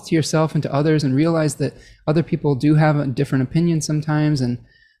 both to yourself and to others, and realize that other people do have a different opinion sometimes. And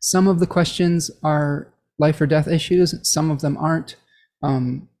some of the questions are life or death issues, some of them aren't.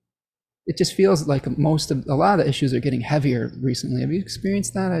 It just feels like a lot of the issues are getting heavier recently. Have you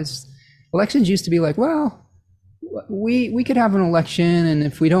experienced that? Elections used to be like, well, we could have an election, and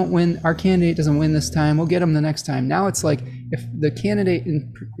if we don't win, our candidate doesn't win this time, we'll get them the next time. Now it's like, if the candidate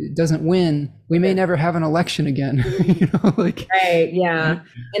doesn't win, we may never have an election again. Right, yeah.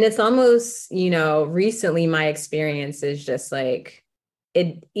 And it's almost, recently my experience is just like,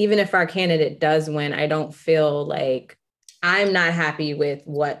 even if our candidate does win, I don't feel like, I'm not happy with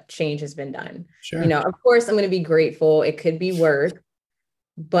what change has been done. Sure. Of course, I'm going to be grateful. It could be worse,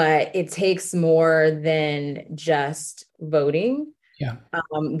 but it takes more than just voting. Yeah.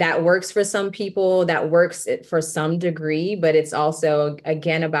 That works for some people, that works for some degree, but it's also,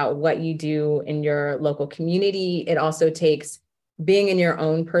 again, about what you do in your local community. It also takes being in your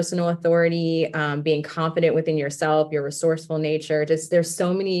own personal authority, being confident within yourself, your resourceful nature. There's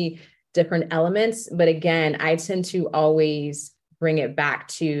so many different elements. But again, I tend to always bring it back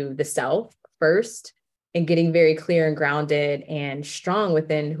to the self first, and getting very clear and grounded and strong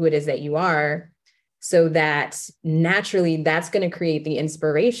within who it is that you are, so that naturally that's going to create the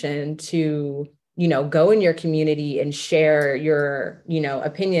inspiration to, go in your community and share your,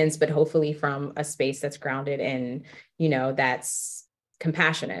 opinions, but hopefully from a space that's grounded and, that's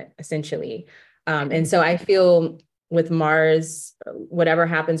compassionate, essentially. And so I feel with Mars, whatever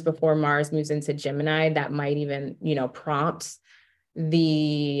happens before Mars moves into Gemini, that might even, prompt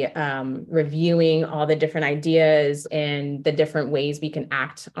the reviewing all the different ideas and the different ways we can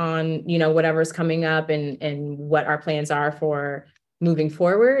act on, whatever's coming up, and what our plans are for moving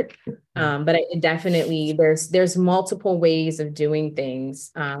forward. But definitely there's multiple ways of doing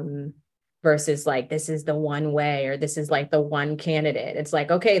things, versus like, this is the one way, or this is like the one candidate. It's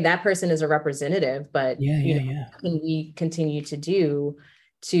like, okay, that person is a representative, but what can we continue to do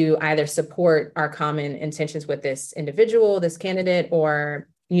to either support our common intentions with this individual, this candidate, or,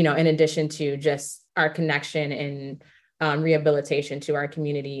 in addition to just our connection and rehabilitation to our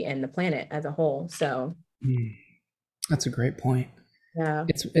community and the planet as a whole. So that's a great point. Yeah.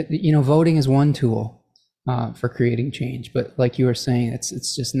 Voting is one tool for creating change, but like you were saying,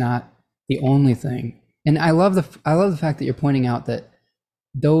 it's just not the only thing. And I love the fact that you're pointing out that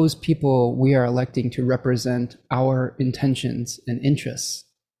those people we are electing to represent our intentions and interests.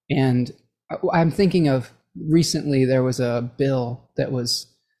 And I'm thinking of recently there was a bill that was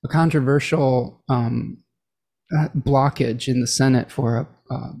a controversial blockage in the Senate for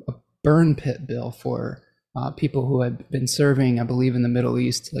a burn pit bill for people who had been serving, I believe, in the Middle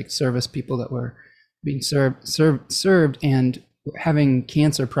East, like service people that were being served and having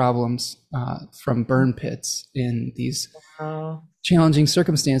cancer problems from burn pits in these challenging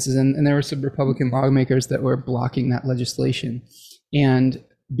circumstances. And there were some Republican lawmakers that were blocking that legislation. And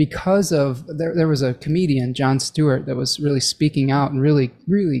because of, there was a comedian, Jon Stewart, that was really speaking out and really,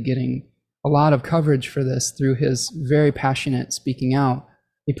 really getting a lot of coverage for this through his very passionate speaking out.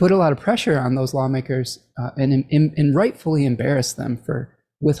 He put a lot of pressure on those lawmakers and rightfully embarrassed them for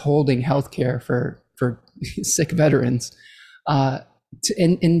withholding health care for sick veterans,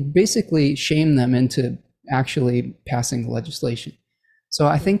 and basically shame them into actually passing the legislation. So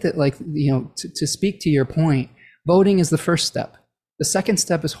I think that, like, you know, to speak to your point, voting is the first step. The second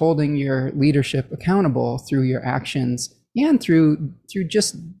step is holding your leadership accountable through your actions and through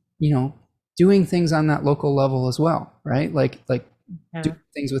just, you know, doing things on that local level as well, right? Like doing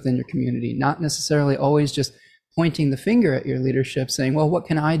things within your community, not necessarily always just pointing the finger at your leadership saying, well, what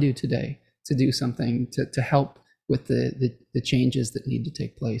can I do today to do something to help with the changes that need to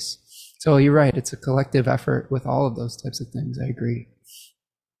take place? So you're right, it's a collective effort with all of those types of things. I agree.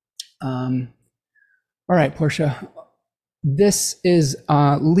 All right, Portia, this is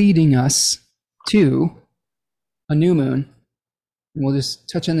leading us to a new moon. And we'll just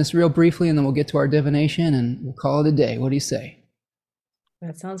touch on this real briefly, and then we'll get to our divination and we'll call it a day. What do you say?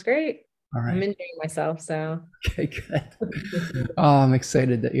 That sounds great. All right. I'm enjoying myself, so. Okay, good. Oh, I'm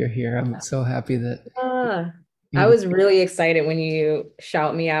excited that you're here. I'm so happy that. I was really excited when you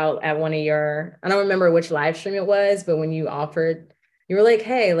shout me out at one of your, I don't remember which live stream it was, but when you offered, you were like,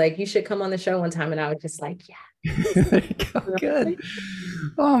 hey, like you should come on the show one time. And I was just like, yeah. There you go. Good.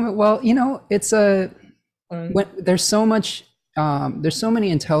 Well, you know, it's there's so much, there's so many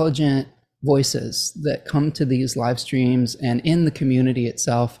intelligent voices that come to these live streams and in the community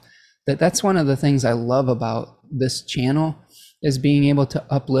itself, that's one of the things I love about this channel, is being able to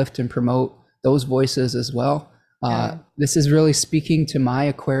uplift and promote those voices as well. This is really speaking to my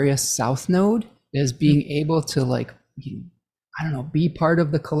Aquarius South node, is being able to, like, I don't know, be part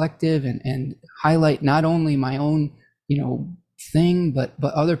of the collective and highlight not only my own, you know, thing, but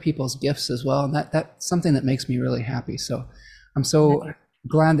other people's gifts as well. And that's something that makes me really happy. So I'm so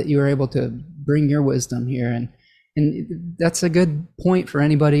glad that you were able to bring your wisdom here. And that's a good point for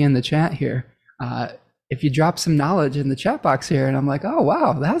anybody in the chat here. If you drop some knowledge in the chat box here, and I'm like, oh,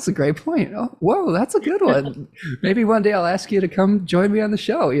 wow, that's a great point. Oh, whoa, that's a good one. Maybe one day I'll ask you to come join me on the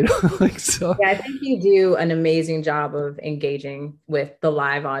show, you know, like, so. Yeah, I think you do an amazing job of engaging with the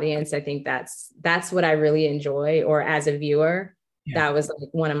live audience. I think that's what I really enjoy, or as a viewer, that was like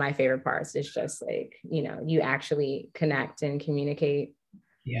one of my favorite parts. It's just like, you know, you actually connect and communicate.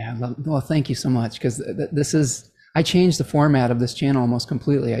 Yeah, well, thank you so much, because this is, I changed the format of this channel almost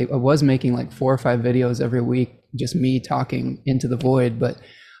completely. I was making like 4 or 5 videos every week, just me talking into the void, but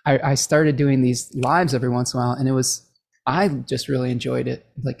I started doing these lives every once in a while, and I just really enjoyed it,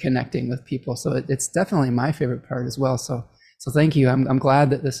 like connecting with people. So it's definitely my favorite part as well. So thank you. I'm glad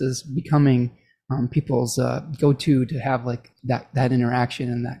that this is becoming people's go-to to have like that interaction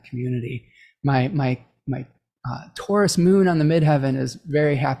in that community. My Taurus moon on the midheaven is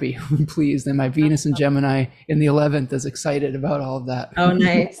very happy and pleased, and my Venus and Gemini in the 11th is excited about all of that. Oh,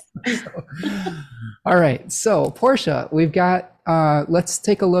 nice. All right, so Portia, we've got, let's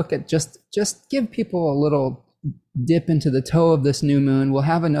take a look at just give people a little dip into the toe of this new moon. We'll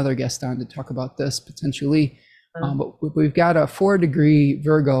have another guest on to talk about this potentially, but we've got a 4-degree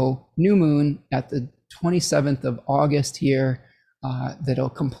Virgo new moon at the 27th of August here. That'll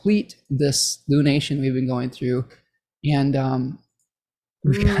complete this lunation we've been going through, and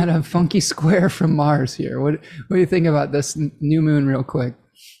we've got a funky square from Mars here. What do you think about this new moon, real quick?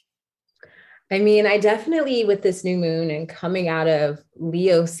 I mean, I definitely, with this new moon and coming out of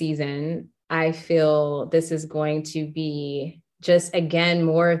Leo season, I feel this is going to be just, again,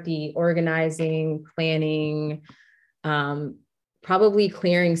 more of the organizing, planning, probably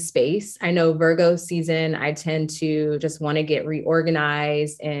clearing space. I know Virgo season, I tend to just want to get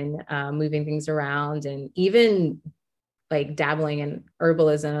reorganized and moving things around, and even like dabbling in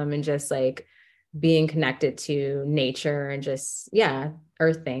herbalism and just like being connected to nature and just,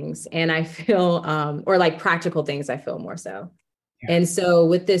 earth things. And I feel, or like practical things, I feel more so. Yeah. And so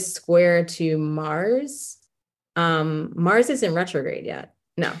with this square to Mars, Mars isn't retrograde yet.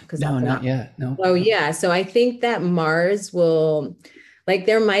 No, not yet. No. Oh yeah. So I think that Mars will Like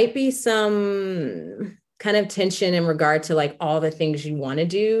there might be some kind of tension in regard to like all the things you want to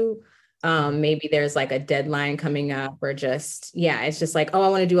do. Maybe there's like a deadline coming up, or just, yeah, it's just like, oh, I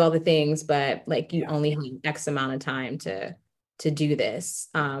want to do all the things, but like you only have X amount of time to do this.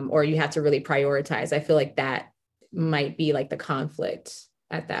 Or you have to really prioritize. I feel like that might be like the conflict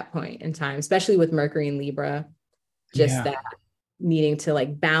at that point in time, especially with Mercury and Libra, just that needing to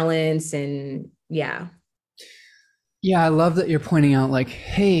like balance. And yeah. Yeah, I love that you're pointing out like,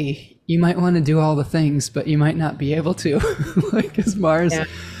 hey, you might want to do all the things, but you might not be able to. Like, because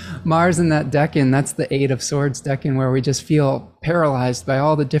Mars in that decan, that's the Eight of Swords decan, where we just feel paralyzed by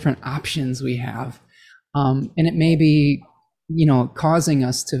all the different options we have. And it may be, causing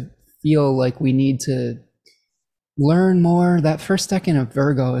us to feel like we need to learn more. That first decan of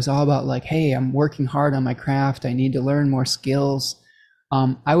Virgo is all about like, hey, I'm working hard on my craft. I need to learn more skills. My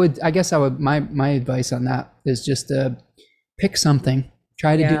advice on that is just to pick something,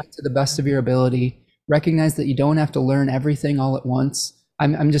 try to do it to the best of your ability, recognize that you don't have to learn everything all at once.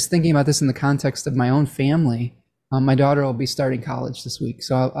 I'm just thinking about this in the context of my own family. My daughter will be starting college this week.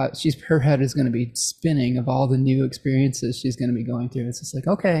 So her head is going to be spinning of all the new experiences she's going to be going through. It's just like,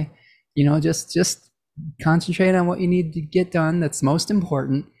 okay, just concentrate on what you need to get done. That's most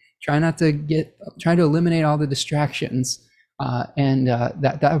important. Try to eliminate all the distractions.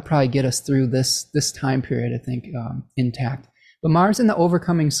 That would probably get us through this time period, I think, intact. But Mars in the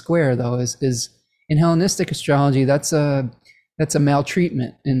overcoming square, though, is in Hellenistic astrology, that's a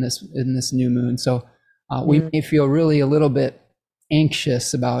maltreatment in this new moon. So we may feel really a little bit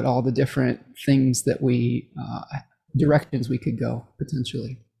anxious about all the different things that directions we could go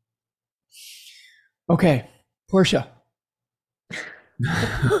potentially. Okay, Portia.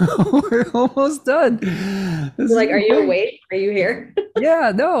 We're almost done. Are you awake? Are you here?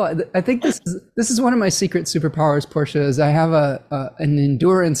 Yeah, no, I think this is one of my secret superpowers, Portia, is I have an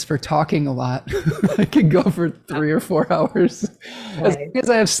endurance for talking a lot. I could go for 3 or 4 hours. Nice. As long as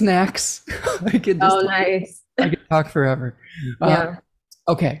I have snacks, I could nice. I could talk forever.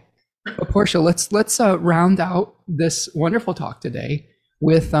 Okay. But Portia, let's round out this wonderful talk today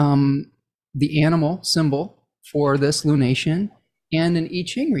with the animal symbol for this lunation and an I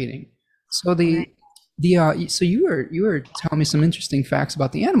Ching reading. So so you were telling me some interesting facts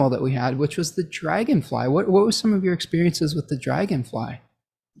about the animal that we had, which was the dragonfly. What were some of your experiences with the dragonfly?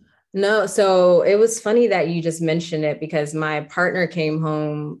 No, so it was funny that you just mentioned it, because my partner came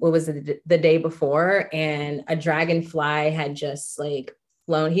home, the day before, and a dragonfly had just like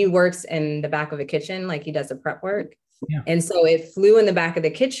flown. He works in the back of the kitchen, like he does the prep work. Yeah. And so it flew in the back of the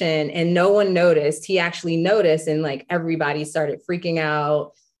kitchen and no one noticed. He actually noticed, and like everybody started freaking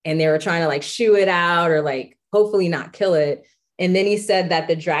out, and they were trying to like shoo it out or like hopefully not kill it. And then he said that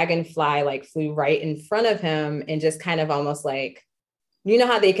the dragonfly like flew right in front of him and just kind of almost like, you know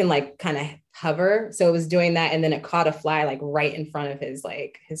how they can like kind of hover. So it was doing that. And then it caught a fly like right in front of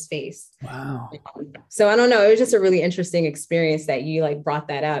his face. Wow. So I don't know. It was just a really interesting experience that you like brought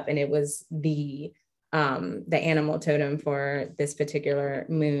that up. And it was the animal totem for this particular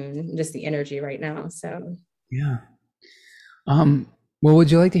moon, just the energy right now. So yeah. Well,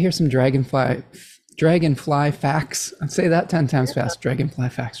 would you like to hear some dragonfly facts? I'd say that 10 times fast. Dragonfly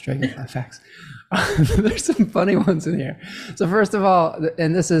facts. There's some funny ones in here. So first of all,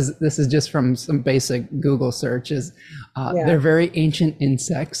 and this is just from some basic Google searches, they're very ancient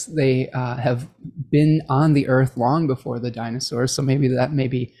insects. They have been on the earth long before the dinosaurs. So maybe that may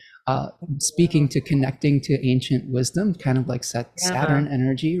be speaking to connecting to ancient wisdom, kind of like Saturn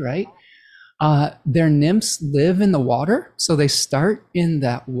energy, right? Their nymphs live in the water. So they start in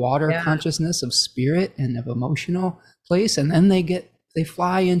that water consciousness of spirit and of emotional place. And then they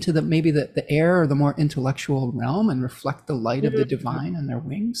fly into the air or the more intellectual realm and reflect the light of the divine on their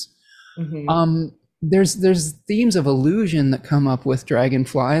wings. Mm-hmm. There's themes of illusion that come up with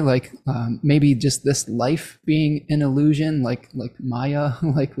dragonfly, like maybe just this life being an illusion, like Maya,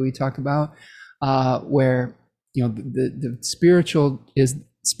 like we talk about, where the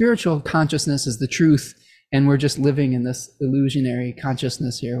spiritual consciousness is the truth, and we're just living in this illusionary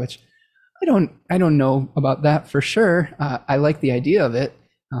consciousness here, which I don't know about that for sure. I like the idea of it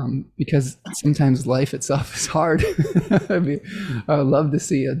because sometimes life itself is hard. I would love to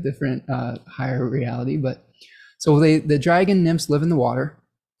see a different, higher reality. But so the dragon nymphs live in the water.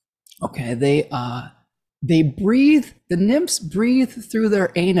 Okay, they breathe. The nymphs breathe through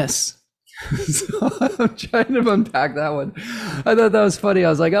their anus. So I'm trying to unpack that one. I thought that was funny. I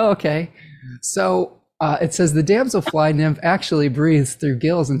was like, oh, okay. So it says the damselfly nymph actually breathes through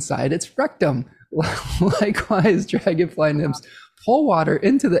gills inside its rectum. Likewise, dragonfly nymphs pull water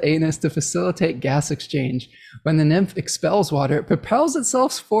into the anus to facilitate gas exchange. When the nymph expels water, it propels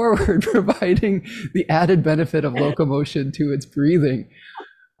itself forward, providing the added benefit of locomotion to its breathing.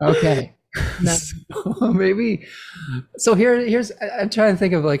 Okay. No. So maybe, so here's, I'm trying to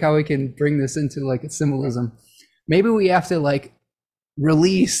think of like how we can bring this into like a symbolism. Maybe we have to like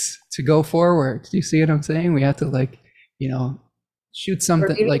release to go forward. Do you see what I'm saying? We have to like, you know, shoot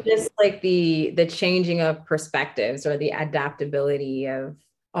something like just like the changing of perspectives or the adaptability of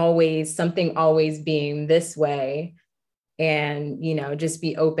something always being this way, and, you know, just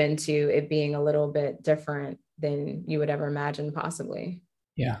be open to it being a little bit different than you would ever imagine possibly.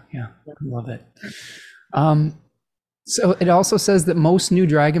 Yeah, I love it. So it also says that most new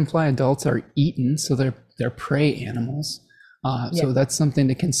dragonfly adults are eaten, so they're prey animals. So that's something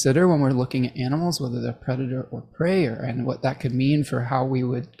to consider when we're looking at animals, whether they're predator or prey, and what that could mean for how we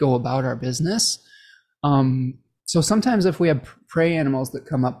would go about our business. So sometimes if we have prey animals that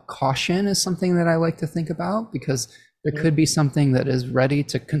come up, caution is something that I like to think about, because there could be something that is ready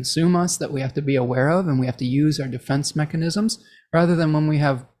to consume us that we have to be aware of, and we have to use our defense mechanisms, rather than when we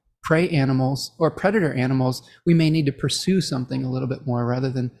have prey animals or predator animals, we may need to pursue something a little bit more rather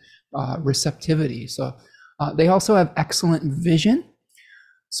than receptivity. So they also have excellent vision.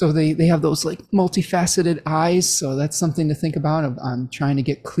 So they have those like multifaceted eyes. So that's something to think about on trying to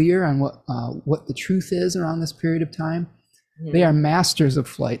get clear on what the truth is around this period of time. Mm-hmm. They are masters of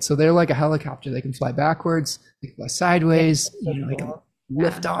flight. So they're like a helicopter. They can fly backwards, they can fly sideways, you know, they can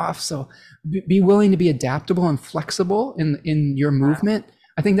lift off. So be willing to be adaptable and flexible in your movement.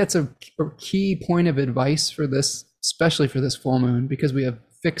 I think that's a key point of advice for this, especially for this full moon, because we have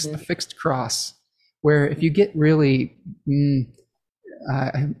a fixed cross, where if you get really, the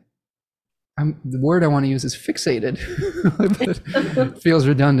word I want to use is fixated, but it feels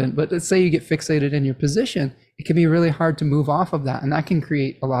redundant, but let's say you get fixated in your position, it can be really hard to move off of that. And that can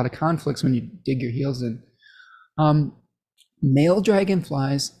create a lot of conflicts when you dig your heels in. Male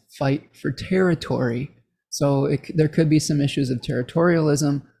dragonflies fight for territory. So there could be some issues of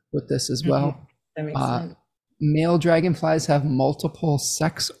territorialism with this as well. That makes sense. Male dragonflies have multiple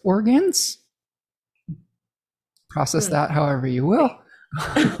sex organs. Process that however you will.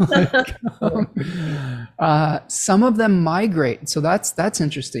 Some of them migrate. So that's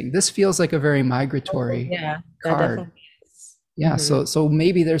interesting. This feels like a very migratory card. Yeah, so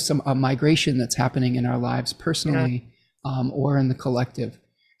maybe there's some migration that's happening in our lives personally, or in the collective.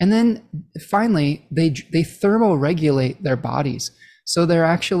 And then finally, they thermoregulate their bodies. So they're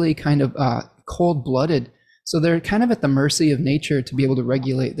actually kind of cold-blooded. So they're kind of at the mercy of nature to be able to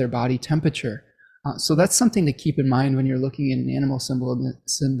regulate their body temperature. So that's something to keep in mind when you're looking at an animal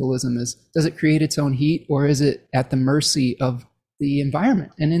symbolism is, does it create its own heat, or is it at the mercy of the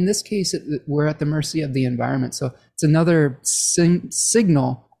environment? And in this case, we're at the mercy of the environment. So it's another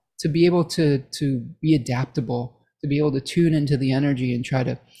signal to be able to be adaptable, to be able to tune into the energy and try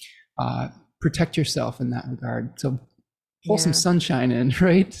to protect yourself in that regard. So pull some sunshine in,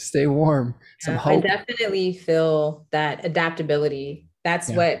 right? Stay warm. Some hope. I definitely feel that adaptability.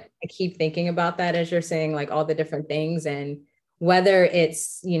 That's what I keep thinking about, that as you're saying, like all the different things, and whether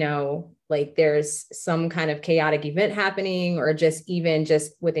it's, you know, like there's some kind of chaotic event happening, or just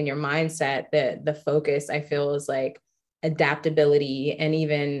within your mindset, the focus I feel is like adaptability, and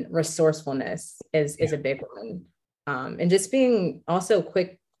even resourcefulness is a big one. And just being also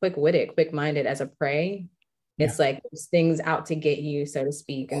quick-witted, quick-minded as a prey. It's like there's things out to get you, so to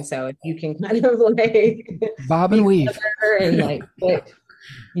speak. And so if you can kind of like bob and weave and like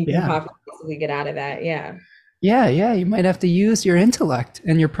you can possibly get out of that. Yeah, you might have to use your intellect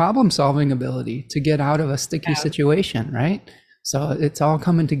and your problem solving ability to get out of a sticky situation, right? So it's all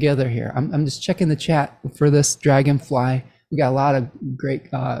coming together here. I'm just checking the chat for this dragonfly. We got a lot of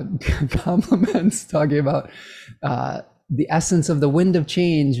great compliments talking about the essence of the wind of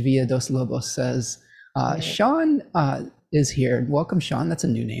change via Dos Lobos says. Sean is here. Welcome, Sean. That's a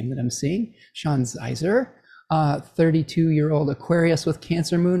new name that I'm seeing. Sean Zeiser, 32-year-old Aquarius with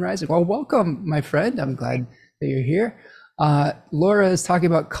Cancer moon rising. Well, welcome, my friend. I'm glad that you're here. Laura is talking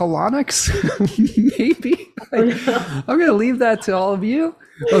about colonics. Maybe. I'm going to leave that to all of you.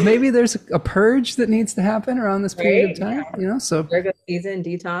 But maybe there's a purge that needs to happen around this period of time. You know, so Virgo season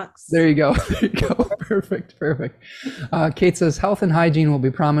detox. There you go. Perfect. Kate says health and hygiene will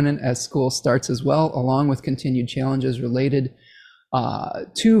be prominent as school starts as well, along with continued challenges related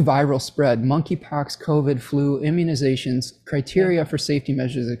to viral spread, monkeypox, COVID, flu, immunizations, criteria for safety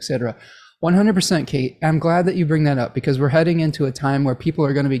measures, etc. 100%, Kate. I'm glad that you bring that up, because we're heading into a time where people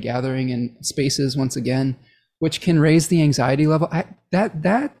are going to be gathering in spaces once again, which can raise the anxiety level.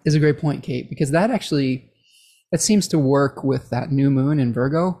 That is a great point, Kate, because that actually that seems to work with that new moon in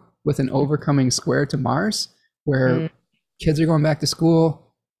Virgo with an overcoming square to Mars, where kids are going back to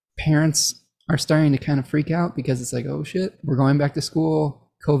school, parents are starting to kind of freak out because it's like, oh shit, we're going back to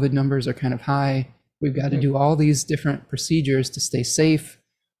school, COVID numbers are kind of high, we've got to do all these different procedures to stay safe.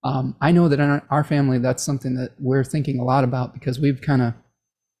 I know that in our family, that's something that we're thinking a lot about, because we've been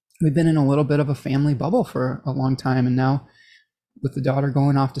in a little bit of a family bubble for a long time, and now with the daughter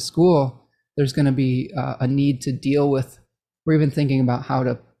going off to school, there's going to be a need to deal with. We're even thinking about how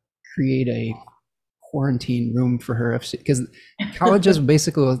to create a quarantine room for her, because colleges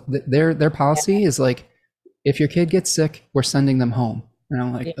basically their policy is like, if your kid gets sick, we're sending them home. And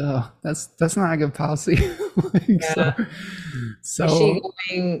I'm like, oh, that's not a good policy. So is she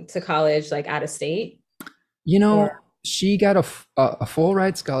going to college like out of state? She got a full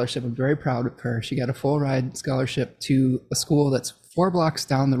ride scholarship. I'm very proud of her. She got a full ride scholarship to a school that's 4 blocks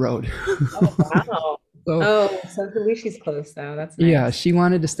down the road. Oh, wow. So at least she's close though. That's nice. Yeah, she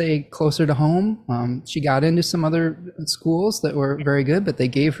wanted to stay closer to home. She got into some other schools that were very good, but they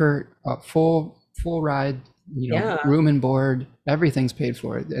gave her a full ride, room and board, everything's paid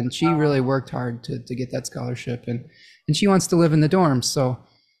for it. And she really worked hard to get that scholarship, and she wants to live in the dorms. So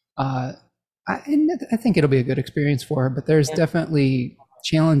I think it'll be a good experience for her, but there's definitely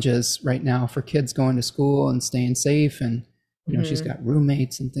challenges right now for kids going to school and staying safe, and she's got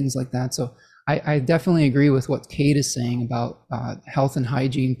roommates and things like that. So I definitely agree with what Kate is saying about health and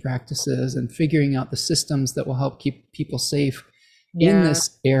hygiene practices and figuring out the systems that will help keep people safe in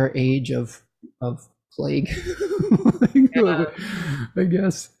this age of plague. I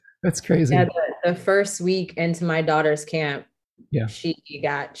guess that's crazy. Yeah, the first week into my daughter's camp, she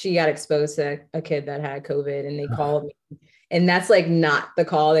got exposed to a kid that had COVID, and they called me, and that's like not the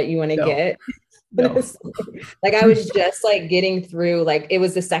call that you want to get. No. Like I was just like getting through, like it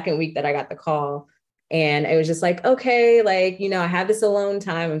was the second week that I got the call, and it was just like, okay, like, I have this alone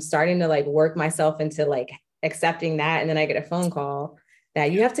time. I'm starting to like work myself into like accepting that. And then I get a phone call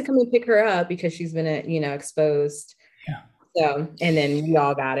that you have to come and pick her up because she's been, exposed. Yeah. So, and then we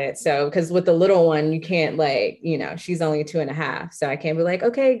all got it. So, because with the little one, you can't like, she's only 2.5. So I can't be like,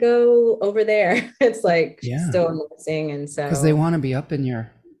 okay, go over there. It's like still nursing. And so, because they want to be up in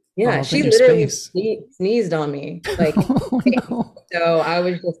your, she literally sneezed on me. Like, oh, no. So I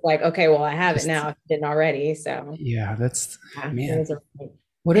was just like, okay, well, I have it now. I didn't already. So yeah, man,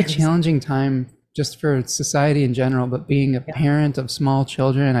 what a challenging time just for society in general, but being a parent of small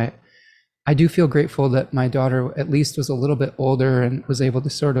children, I do feel grateful that my daughter at least was a little bit older and was able to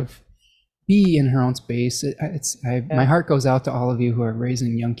sort of be in her own space. My heart goes out to all of you who are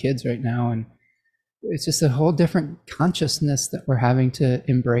raising young kids right now, and it's just a whole different consciousness that we're having to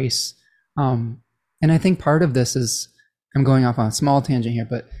embrace. And I think part of this is, I'm going off on a small tangent here,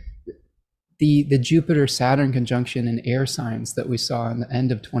 but the Jupiter-Saturn conjunction in air signs that we saw in the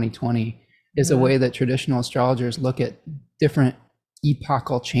end of 2020 is a way that traditional astrologers look at different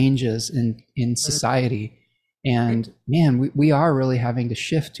epochal changes in society. And man, we are really having to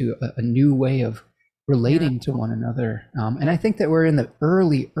shift to a new way of relating to one another. And I think that we're in the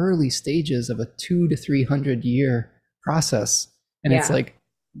early stages of a 200 to 300 year process. And it's like,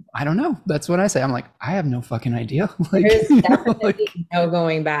 I don't know. That's what I say. I'm like, I have no fucking idea. Like, there's definitely no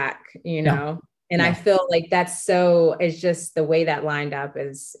going back, And I feel like it's just the way that lined up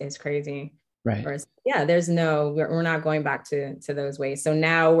is crazy. Right. We're not going back to those ways. So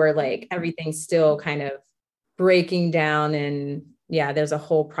now we're like, everything's still kind of breaking down, and there's a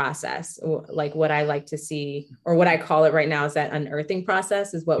whole process. Like what I like to see, or what I call it right now, is that unearthing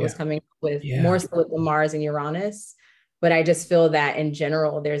process is what was coming with more so with the Mars and Uranus. But I just feel that in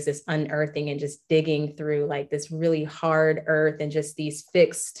general, there's this unearthing and just digging through like this really hard earth and just these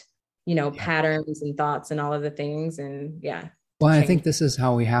fixed, patterns and thoughts and all of the things. And well, I think this is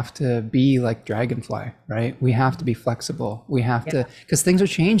how we have to be like Dragonfly, right? We have to be flexible. We have to, because things are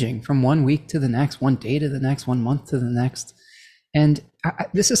changing from one week to the next, one day to the next, 1 month to the next. And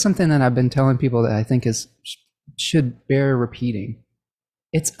this is something that I've been telling people that I think should bear repeating.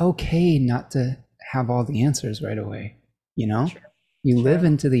 It's okay not to have all the answers right away. You live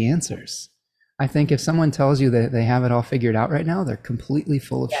into the answers. I think if someone tells you that they have it all figured out right now, they're completely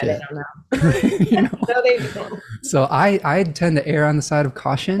full of shit. They don't know. No, they don't. So I tend to err on the side of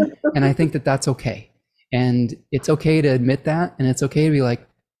caution, and I think that that's okay. And it's okay to admit that, and it's okay to be like,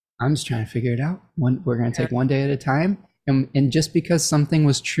 I'm just trying to figure it out. We're going to take one day at a time. And just because something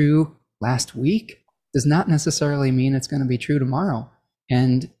was true last week does not necessarily mean it's going to be true tomorrow.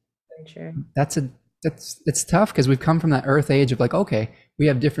 And it's tough, because we've come from that earth age of like, okay, we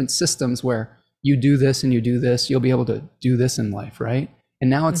have different systems where you do this and you do this, you'll be able to do this in life, right?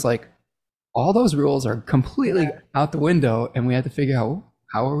 And now it's like, all those rules are completely out the window, and we had to figure out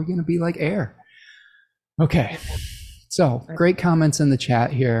how are we going to be like air. Okay, so great comments in the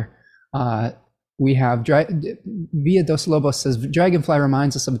chat here. We have Via Dos Lobos says, Dragonfly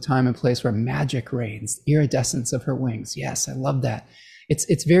reminds us of a time and place where magic reigns, iridescence of her wings. Yes, I love that.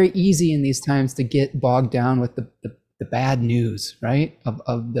 It's very easy in these times to get bogged down with the bad news, right?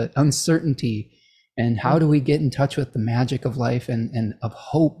 Of the uncertainty, and how do we get in touch with the magic of life and of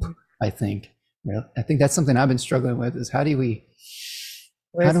hope, I think. I think that's something I've been struggling with, is how do we,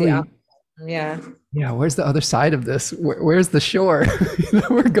 where's the other side of this? Where's the shore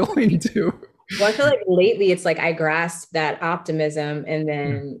that we're going to? Well, I feel like lately it's like I grasped that optimism, and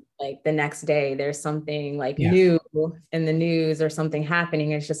then like the next day there's something like new in the news or something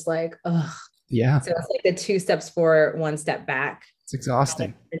happening. It's just like, ugh. Yeah. So it's like the 2 steps forward, 1 step back. It's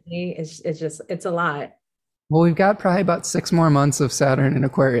exhausting. It's a lot. Well, we've got probably about 6 more months of Saturn in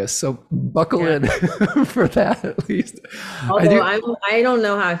Aquarius, so buckle in for that at least. Although I don't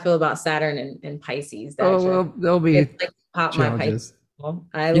know how I feel about Saturn and Pisces. Well, there'll be like pop challenges. My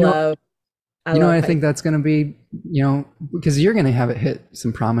Pisces. I think that's going to be, because you're going to have it hit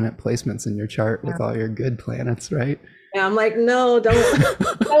some prominent placements in your chart with all your good planets, right? Yeah, I'm like, no, don't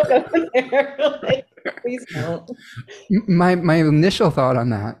go there. Like, please don't. My initial thought on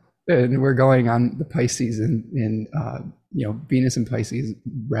that, and we're going on the Pisces and Venus and Pisces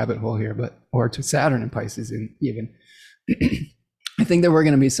rabbit hole here, or to Saturn and Pisces, and even I think that we're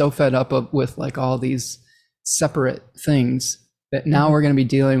going to be so fed up with like all these separate things that now we're going to be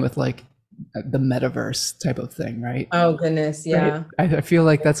dealing with like the metaverse type of thing, right? Oh goodness, yeah. Right? I feel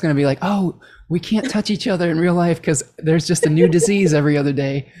like that's going to be like, oh, we can't touch each other in real life because there's just a new disease every other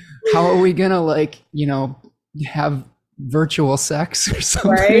day. How are we gonna have virtual sex or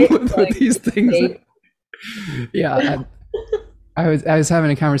something with these things? Yeah, I was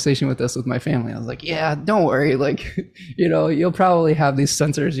having a conversation with this with my family. I was like, yeah, don't worry, you'll probably have these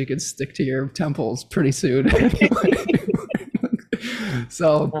sensors you can stick to your temples pretty soon.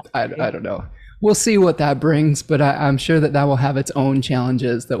 So I don't know. We'll see what that brings, but I'm sure that will have its own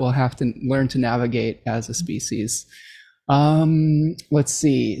challenges that we'll have to learn to navigate as a species. Let's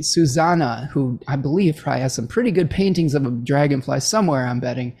see. Susanna, who I believe probably has some pretty good paintings of a dragonfly somewhere, I'm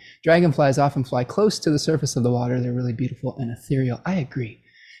betting. Dragonflies often fly close to the surface of the water. They're really beautiful and ethereal. I agree.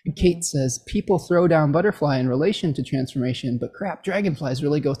 And Kate says, people throw down butterfly in relation to transformation, but crap, dragonflies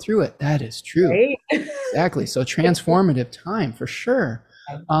really go through it. That is true. Right? Exactly. So transformative time for sure.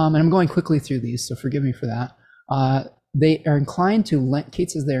 And I'm going quickly through these, so forgive me for that. They are inclined to,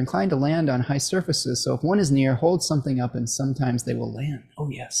 Kate says, they're inclined to land on high surfaces. So if one is near, hold something up and sometimes they will land. Oh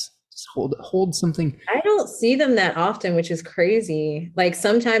yes. Just hold something. I don't see them that often, which is crazy. Like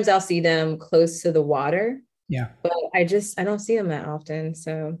sometimes I'll see them close to the water. Yeah. But I don't see them that often.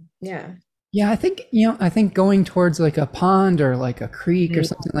 So yeah. Yeah, I think going towards like a pond or like a creek or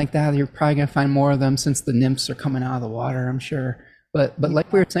something like that, you're probably gonna find more of them since the nymphs are coming out of the water, I'm sure. But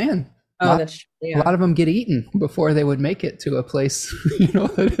like we were saying, a lot of them get eaten before they would make it to a place,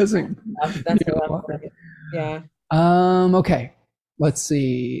 that isn't. That's water. Yeah. Okay. Let's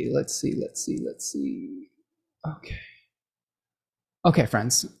see. Okay,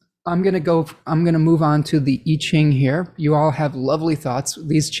 friends. I'm going to move on to the I Ching here. You all have lovely thoughts.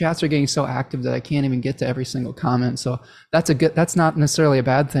 These chats are getting so active that I can't even get to every single comment. So that's not necessarily a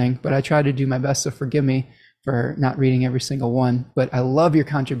bad thing, but I try to do my best, so forgive me for not reading every single one. But I love your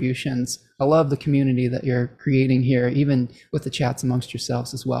contributions. I love the community that you're creating here, even with the chats amongst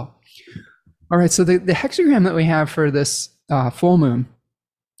yourselves as well. All right, so the hexagram that we have for this full moon,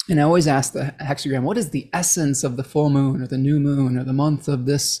 and I always ask the hexagram, what is the essence of the full moon or the new moon or the month of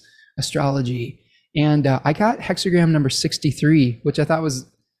this astrology? And I got hexagram number 63, which I thought was,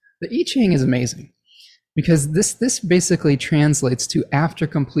 the I Ching is amazing because this basically translates to after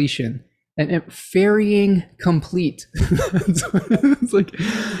completion and ferrying complete. It's like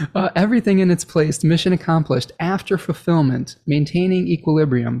everything in its place, mission accomplished, after fulfillment, maintaining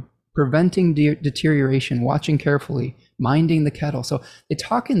equilibrium, preventing deterioration, watching carefully, minding the kettle. So they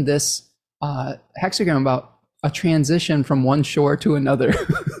talk in this hexagram about a transition from one shore to another.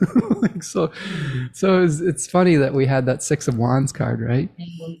 so it's funny that we had that 6 of Wands card, right?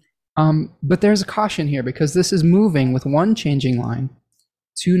 But there's a caution here because this is moving with one changing line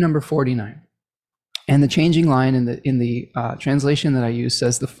to number 49. And the changing line in the translation that I use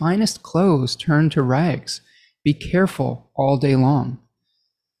says, the finest clothes turn to rags. Be careful all day long.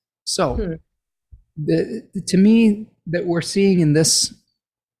 So to me, that we're seeing in this,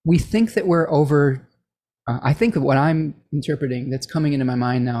 we think that we're over. I think that what I'm interpreting that's coming into my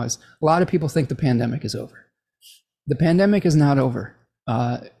mind now is a lot of people think the pandemic is over. The pandemic is not over.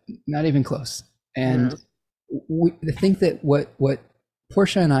 Uh, Not even close. And I think that what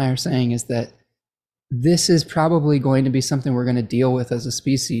Portia and I are saying is that this is probably going to be something we're going to deal with as a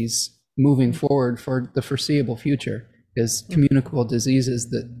species moving forward for the foreseeable future, is communicable diseases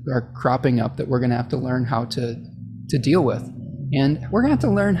that are cropping up that we're going to have to learn how to deal with. And we're going to have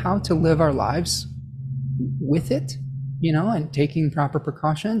to learn how to live our lives with it, you know, and taking proper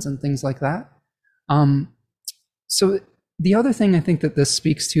precautions and things like that. So the other thing I think that this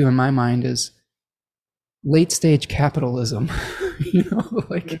speaks to in my mind is late stage capitalism. You know,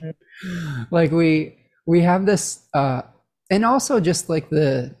 like we have this, and also just like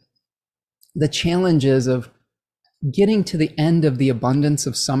the challenges of getting to the end of the abundance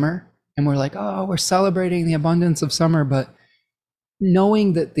of summer, and we're like, oh, we're celebrating the abundance of summer, but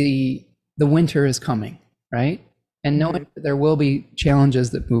knowing that the winter is coming, right? And knowing that there will be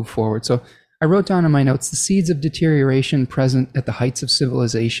challenges that move forward. So I wrote down in my notes the seeds of deterioration present at the heights of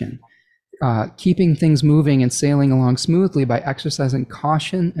civilization, keeping things moving and sailing along smoothly by exercising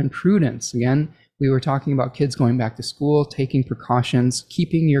caution and prudence. Again, we were talking about kids going back to school, taking precautions,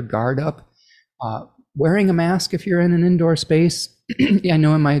 keeping your guard up, wearing a mask if you're in an indoor space. I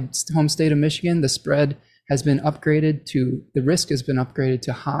know in my home state of Michigan, the spread has been upgraded to, the risk has been upgraded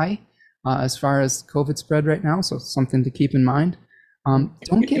to high as far as COVID spread right now. So something to keep in mind.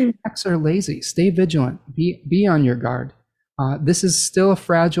 Don't get lax or lazy. Stay vigilant. Be on your guard. This is still a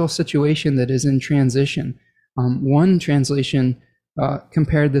fragile situation that is in transition. One translation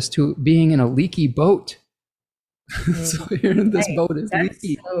compared this to being in a leaky boat. So here this boat is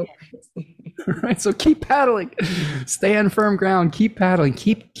leaky. So right. So keep paddling. Stay on firm ground. Keep paddling.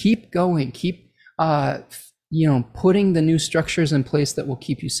 Keep going. Keep putting the new structures in place that will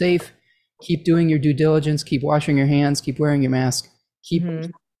keep you safe. Keep doing your due diligence. Keep washing your hands. Keep wearing your mask. Keep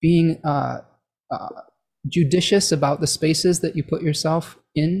being judicious about the spaces that you put yourself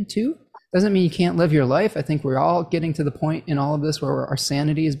into. Doesn't mean you can't live your life. I think we're all getting to the point in all of this where our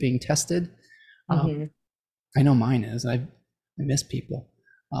sanity is being tested. I know mine is. I miss people.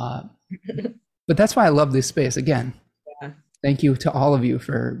 But that's why I love this space. Again, thank you to all of you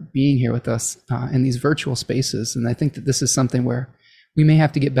for being here with us in these virtual spaces. And I think that this is something where we may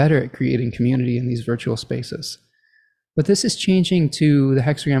have to get better at creating community in these virtual spaces. But this is changing to the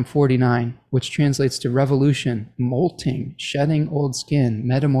hexagram 49, which translates to revolution, molting, shedding old skin,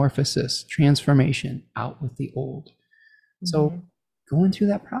 metamorphosis, transformation, out with the old. So going through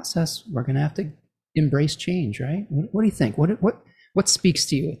that process, we're going to have to embrace change, right? What do you think? What speaks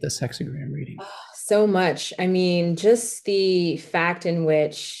to you with this hexagram reading? So much. I mean, just the fact in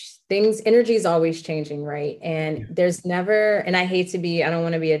which energy is always changing, right? And there's never, and I don't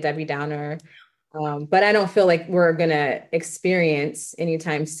want to be a Debbie Downer, but I don't feel like we're going to experience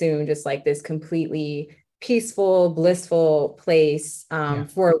anytime soon just like this completely peaceful, blissful place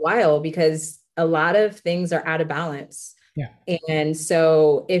for a while, because a lot of things are out of balance. And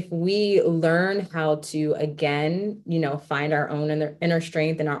so if we learn how to, again, find our own inner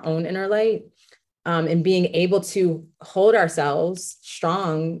strength and our own inner light, and being able to hold ourselves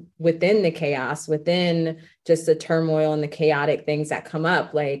strong within the chaos, within just the turmoil and the chaotic things that come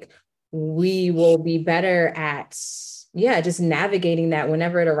up, like we will be better at, just navigating that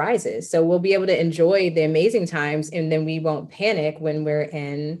whenever it arises. So we'll be able to enjoy the amazing times, and then we won't panic when we're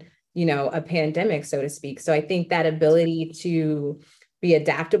in, a pandemic, so to speak. So I think that ability to be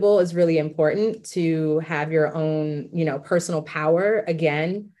adaptable is really important, to have your own, personal power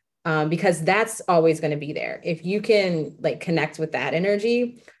again, because that's always going to be there. If you can connect with that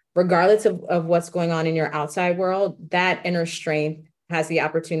energy, regardless of what's going on in your outside world, that inner strength has the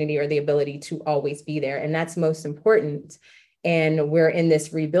opportunity or the ability to always be there. And that's most important. And we're in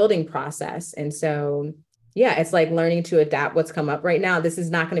this rebuilding process. And so, it's like learning to adapt what's come up right now. This is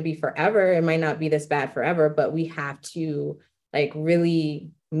not going to be forever. It might not be this bad forever, but we have to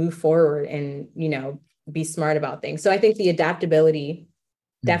really move forward and, be smart about things. So I think the adaptability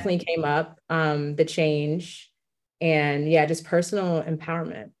definitely came up, the change, and just personal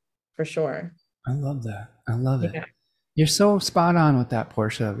empowerment for sure. I love that. I love it. You're so spot on with that,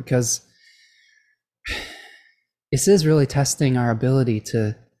 Portia, because this is really testing our ability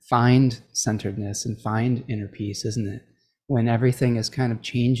to find centeredness and find inner peace, isn't it? When everything is kind of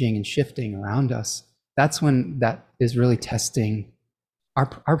changing and shifting around us, that's when that is really testing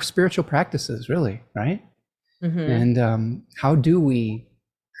our spiritual practices, really, right? And how do we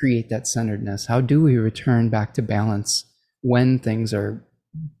create that centeredness? How do we return back to balance when things are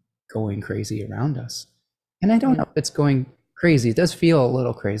going crazy around us? And I don't know if it's going crazy. It does feel a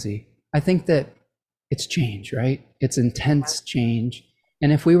little crazy. I think that it's change, right? It's intense change.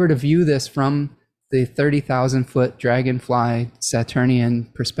 And if we were to view this from the 30,000 foot dragonfly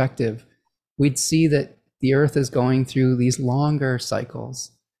Saturnian perspective, we'd see that the Earth is going through these longer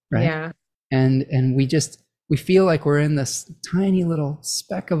cycles, right? Yeah. And we feel like we're in this tiny little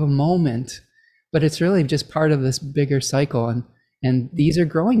speck of a moment, but it's really just part of this bigger cycle. And these are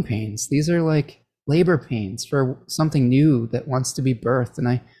growing pains. These are like labor pains for something new that wants to be birthed.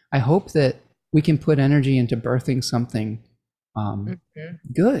 And I hope that we can put energy into birthing something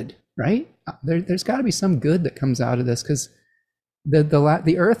good, right? There's got to be some good that comes out of this, because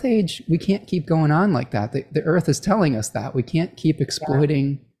the Earth age, we can't keep going on like that. The Earth is telling us that we can't keep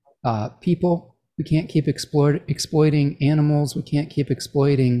exploiting people. We can't keep exploiting animals. We can't keep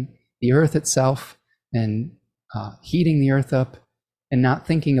exploiting the Earth itself and heating the Earth up and not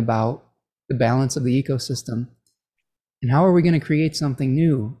thinking about the balance of the ecosystem. And how are we going to create something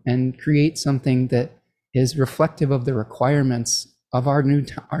new and create something that is reflective of the requirements of our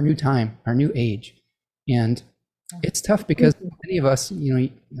new time, our new age? And it's tough because many of us,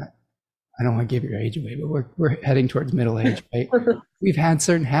 I don't want to give your age away, but we're heading towards middle age, right? We've had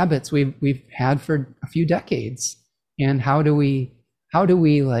certain habits we've had for a few decades, and how do we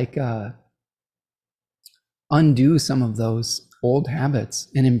like undo some of those old habits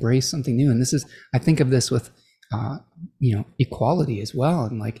and embrace something new? And I think of this with equality as well,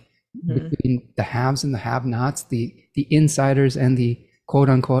 and like between the haves and the have-nots, the insiders and the quote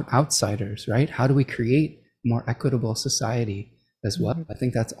unquote outsiders, right? How do we create a more equitable society as well? I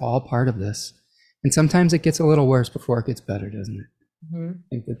think that's all part of this. And sometimes it gets a little worse before it gets better, doesn't it? I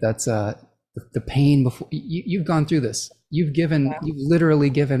think that's the pain before you've gone through this. You've literally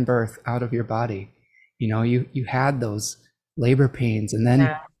given birth out of your body. You had those labor pains, and then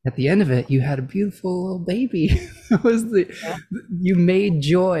at the end of it, you had a beautiful little baby. It was you made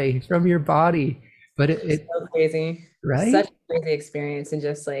joy from your body, but it's so crazy, right? Such a crazy experience. And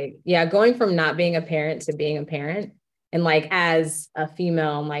just like, going from not being a parent to being a parent, and like as a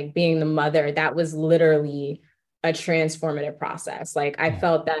female, like being the mother, that was literally a transformative process. Like I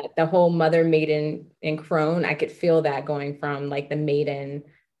felt that the whole mother, maiden, and crone, I could feel that going from like the maiden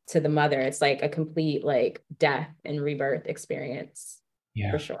to the mother. It's like a complete like death and rebirth experience.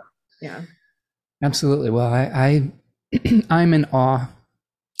 For sure. Yeah, absolutely. Well, I'm in awe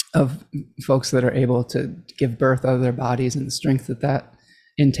of folks that are able to give birth out of their bodies and the strength that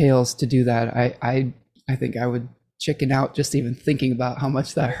entails to do that. I think I would chicken out just even thinking about how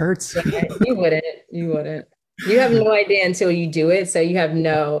much that hurts. You wouldn't. You have no idea until you do it. So you have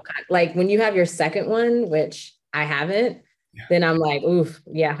like when you have your second one, which I haven't, then I'm like, oof,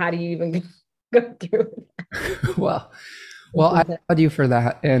 how do you even go through it? Well, I applaud you for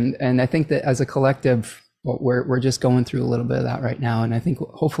that, and I think that as a collective, we're just going through a little bit of that right now, and I think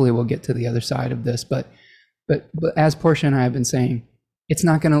hopefully we'll get to the other side of this. But as Portia and I have been saying, it's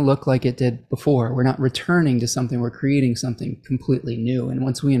not going to look like it did before. We're not returning to something. We're creating something completely new, and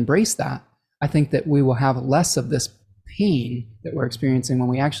once we embrace that, I think that we will have less of this pain that we're experiencing when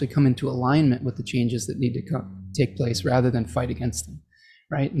we actually come into alignment with the changes that need to take place, rather than fight against them.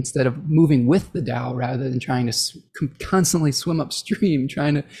 Right? Instead of moving with the Tao, rather than trying to constantly swim upstream,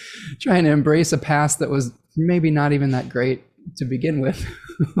 trying to embrace a past that was maybe not even that great to begin with.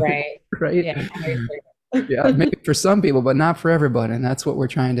 Right. Right. Yeah. Maybe for some people, but not for everybody. And that's what we're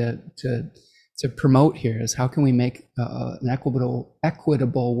trying to promote here, is how can we make an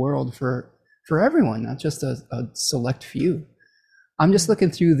equitable world for everyone, not just a select few. I'm just looking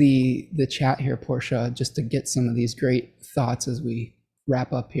through the chat here, Portia, just to get some of these great thoughts as we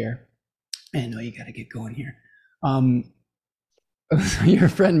wrap up here. I know you got to get going here. Your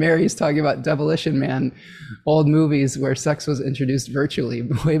friend Mary is talking about Demolition Man, old movies where sex was introduced virtually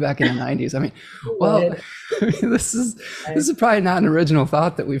way back in the 90s. I mean, this is probably not an original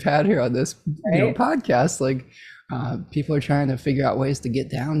thought that we've had here on this podcast. Like people are trying to figure out ways to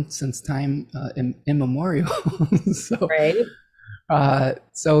get down since time immemorial. So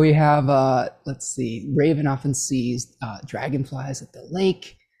we have, let's see, Raven often sees dragonflies at the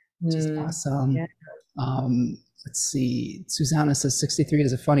lake, which is awesome. Let's see, Susanna says 63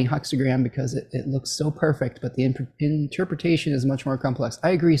 is a funny hexagram because it looks so perfect, but the interpretation is much more complex. I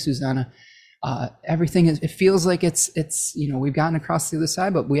agree, Susanna. Everything it feels like it's we've gotten across the other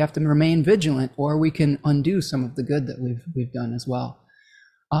side, but we have to remain vigilant, or we can undo some of the good that we've done as well.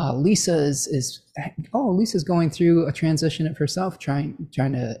 Lisa's going through a transition of herself, trying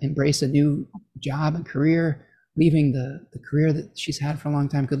to embrace a new job and career, leaving the career that she's had for a long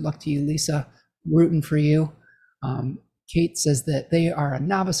time. Good luck to you, Lisa. Rooting for you. Kate says that they are a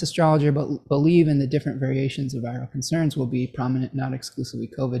novice astrologer, but believe in the different variations of viral concerns will be prominent, not exclusively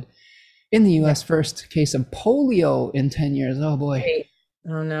COVID. In the U.S., first case of polio in 10 years. Oh boy.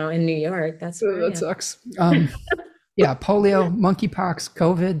 Oh no, in New York, that's where I That am. sucks. Yeah, polio, monkeypox,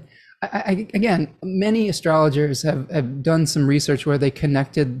 COVID. Again, many astrologers have done some research where they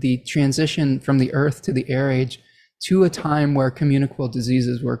connected the transition from the Earth to the Air Age to a time where communicable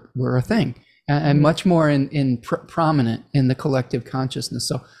diseases were a thing, and Mhm. much more prominent in the collective consciousness.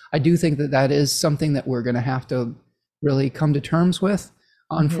 So I do think that that is something that we're going to have to really come to terms with,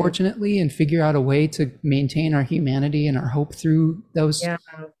 Mhm. unfortunately, and figure out a way to maintain our humanity and our hope through those Yeah.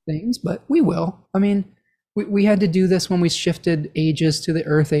 things. But we will. I mean, we had to do this when we shifted ages to the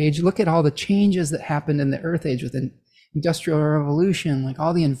Earth Age. Look at all the changes that happened in the Earth Age with the Industrial Revolution, like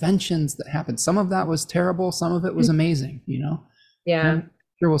all the inventions that happened. Some of that was terrible, some of it was amazing, you know? And Yeah. I'm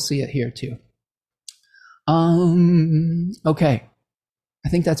sure we'll see it here too. Okay. I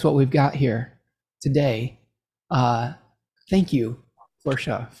think that's what we've got here today. Uh, Thank you,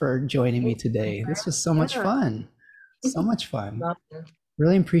 Portia, for joining me today. This was so much Yeah. fun. So much fun. Welcome.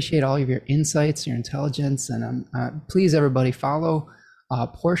 Really appreciate all of your insights, your intelligence, and please, everybody, follow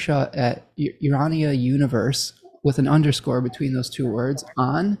Portia at Urania Universe with an underscore between those two words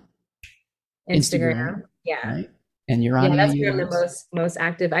on Instagram, Instagram. Yeah. right? And Yeah, Urania that's where I'm the Universe. most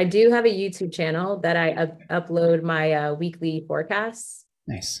active. I do have a YouTube channel that I upload my weekly forecasts.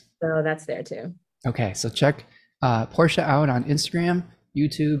 Nice. So that's there too. Okay, so check Portia out on Instagram,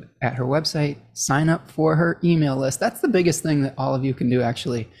 YouTube, at her website. Sign up for her email list. That's the biggest thing that all of you can do.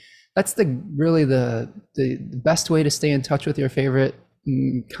 Actually, that's really the best way to stay in touch with your favorite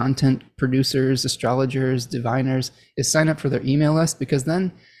content producers, astrologers, diviners is sign up for their email list, because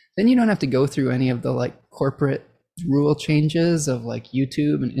then you don't have to go through any of the like corporate rule changes of like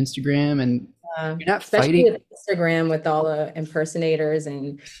YouTube and Instagram, and you're not Especially fighting. with Instagram with all the impersonators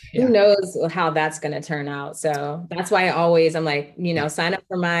and who Yeah. knows how that's going to turn out. So that's why I'm like, sign up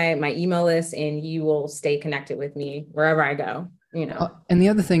for my email list and you will stay connected with me wherever I go. And the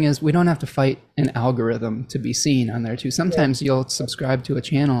other thing is, we don't have to fight an algorithm to be seen on there too. Yeah. Sometimes you'll subscribe to a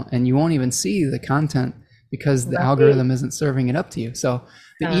channel and you won't even see the content because the Right. algorithm isn't serving it up to you. So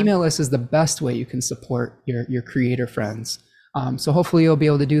the Yeah. email list is the best way you can support your creator friends. So hopefully you'll be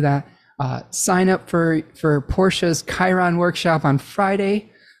able to do that. Sign up for Portia's Chiron workshop on Friday.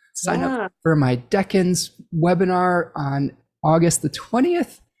 Sign up Yeah. for my Decans webinar on August the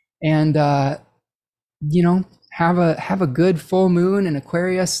 20th. And, have a good full moon in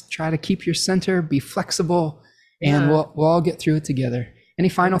Aquarius. Try to keep your center, be flexible, and Yeah. we'll all get through it together. Any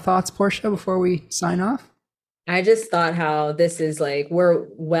final thoughts, Portia, before we sign off? I just thought how this is like we're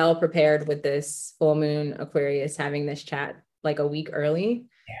well prepared with this full moon Aquarius having this chat like a week early.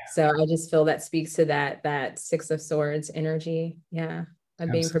 So I just feel that speaks to that Six of Swords energy. Yeah.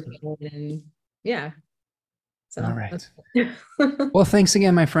 I'm being Absolutely. prepared and yeah. So All right. that's Well, thanks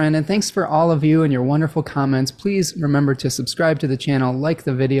again, my friend, and thanks for all of you and your wonderful comments. Please remember to subscribe to the channel, like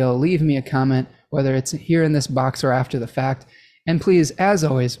the video, leave me a comment, whether it's here in this box or after the fact. And please, as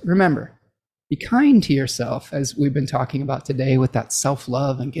always, remember, be kind to yourself, as we've been talking about today, with that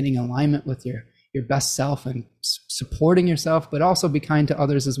self-love and getting alignment with your best self and supporting yourself, but also be kind to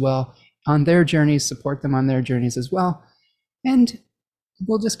others as well on their journeys, support them on their journeys as well. And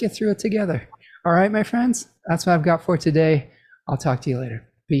we'll just get through it together. All right, my friends, that's what I've got for today. I'll talk to you later.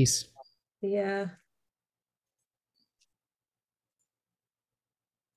 Peace. yeah.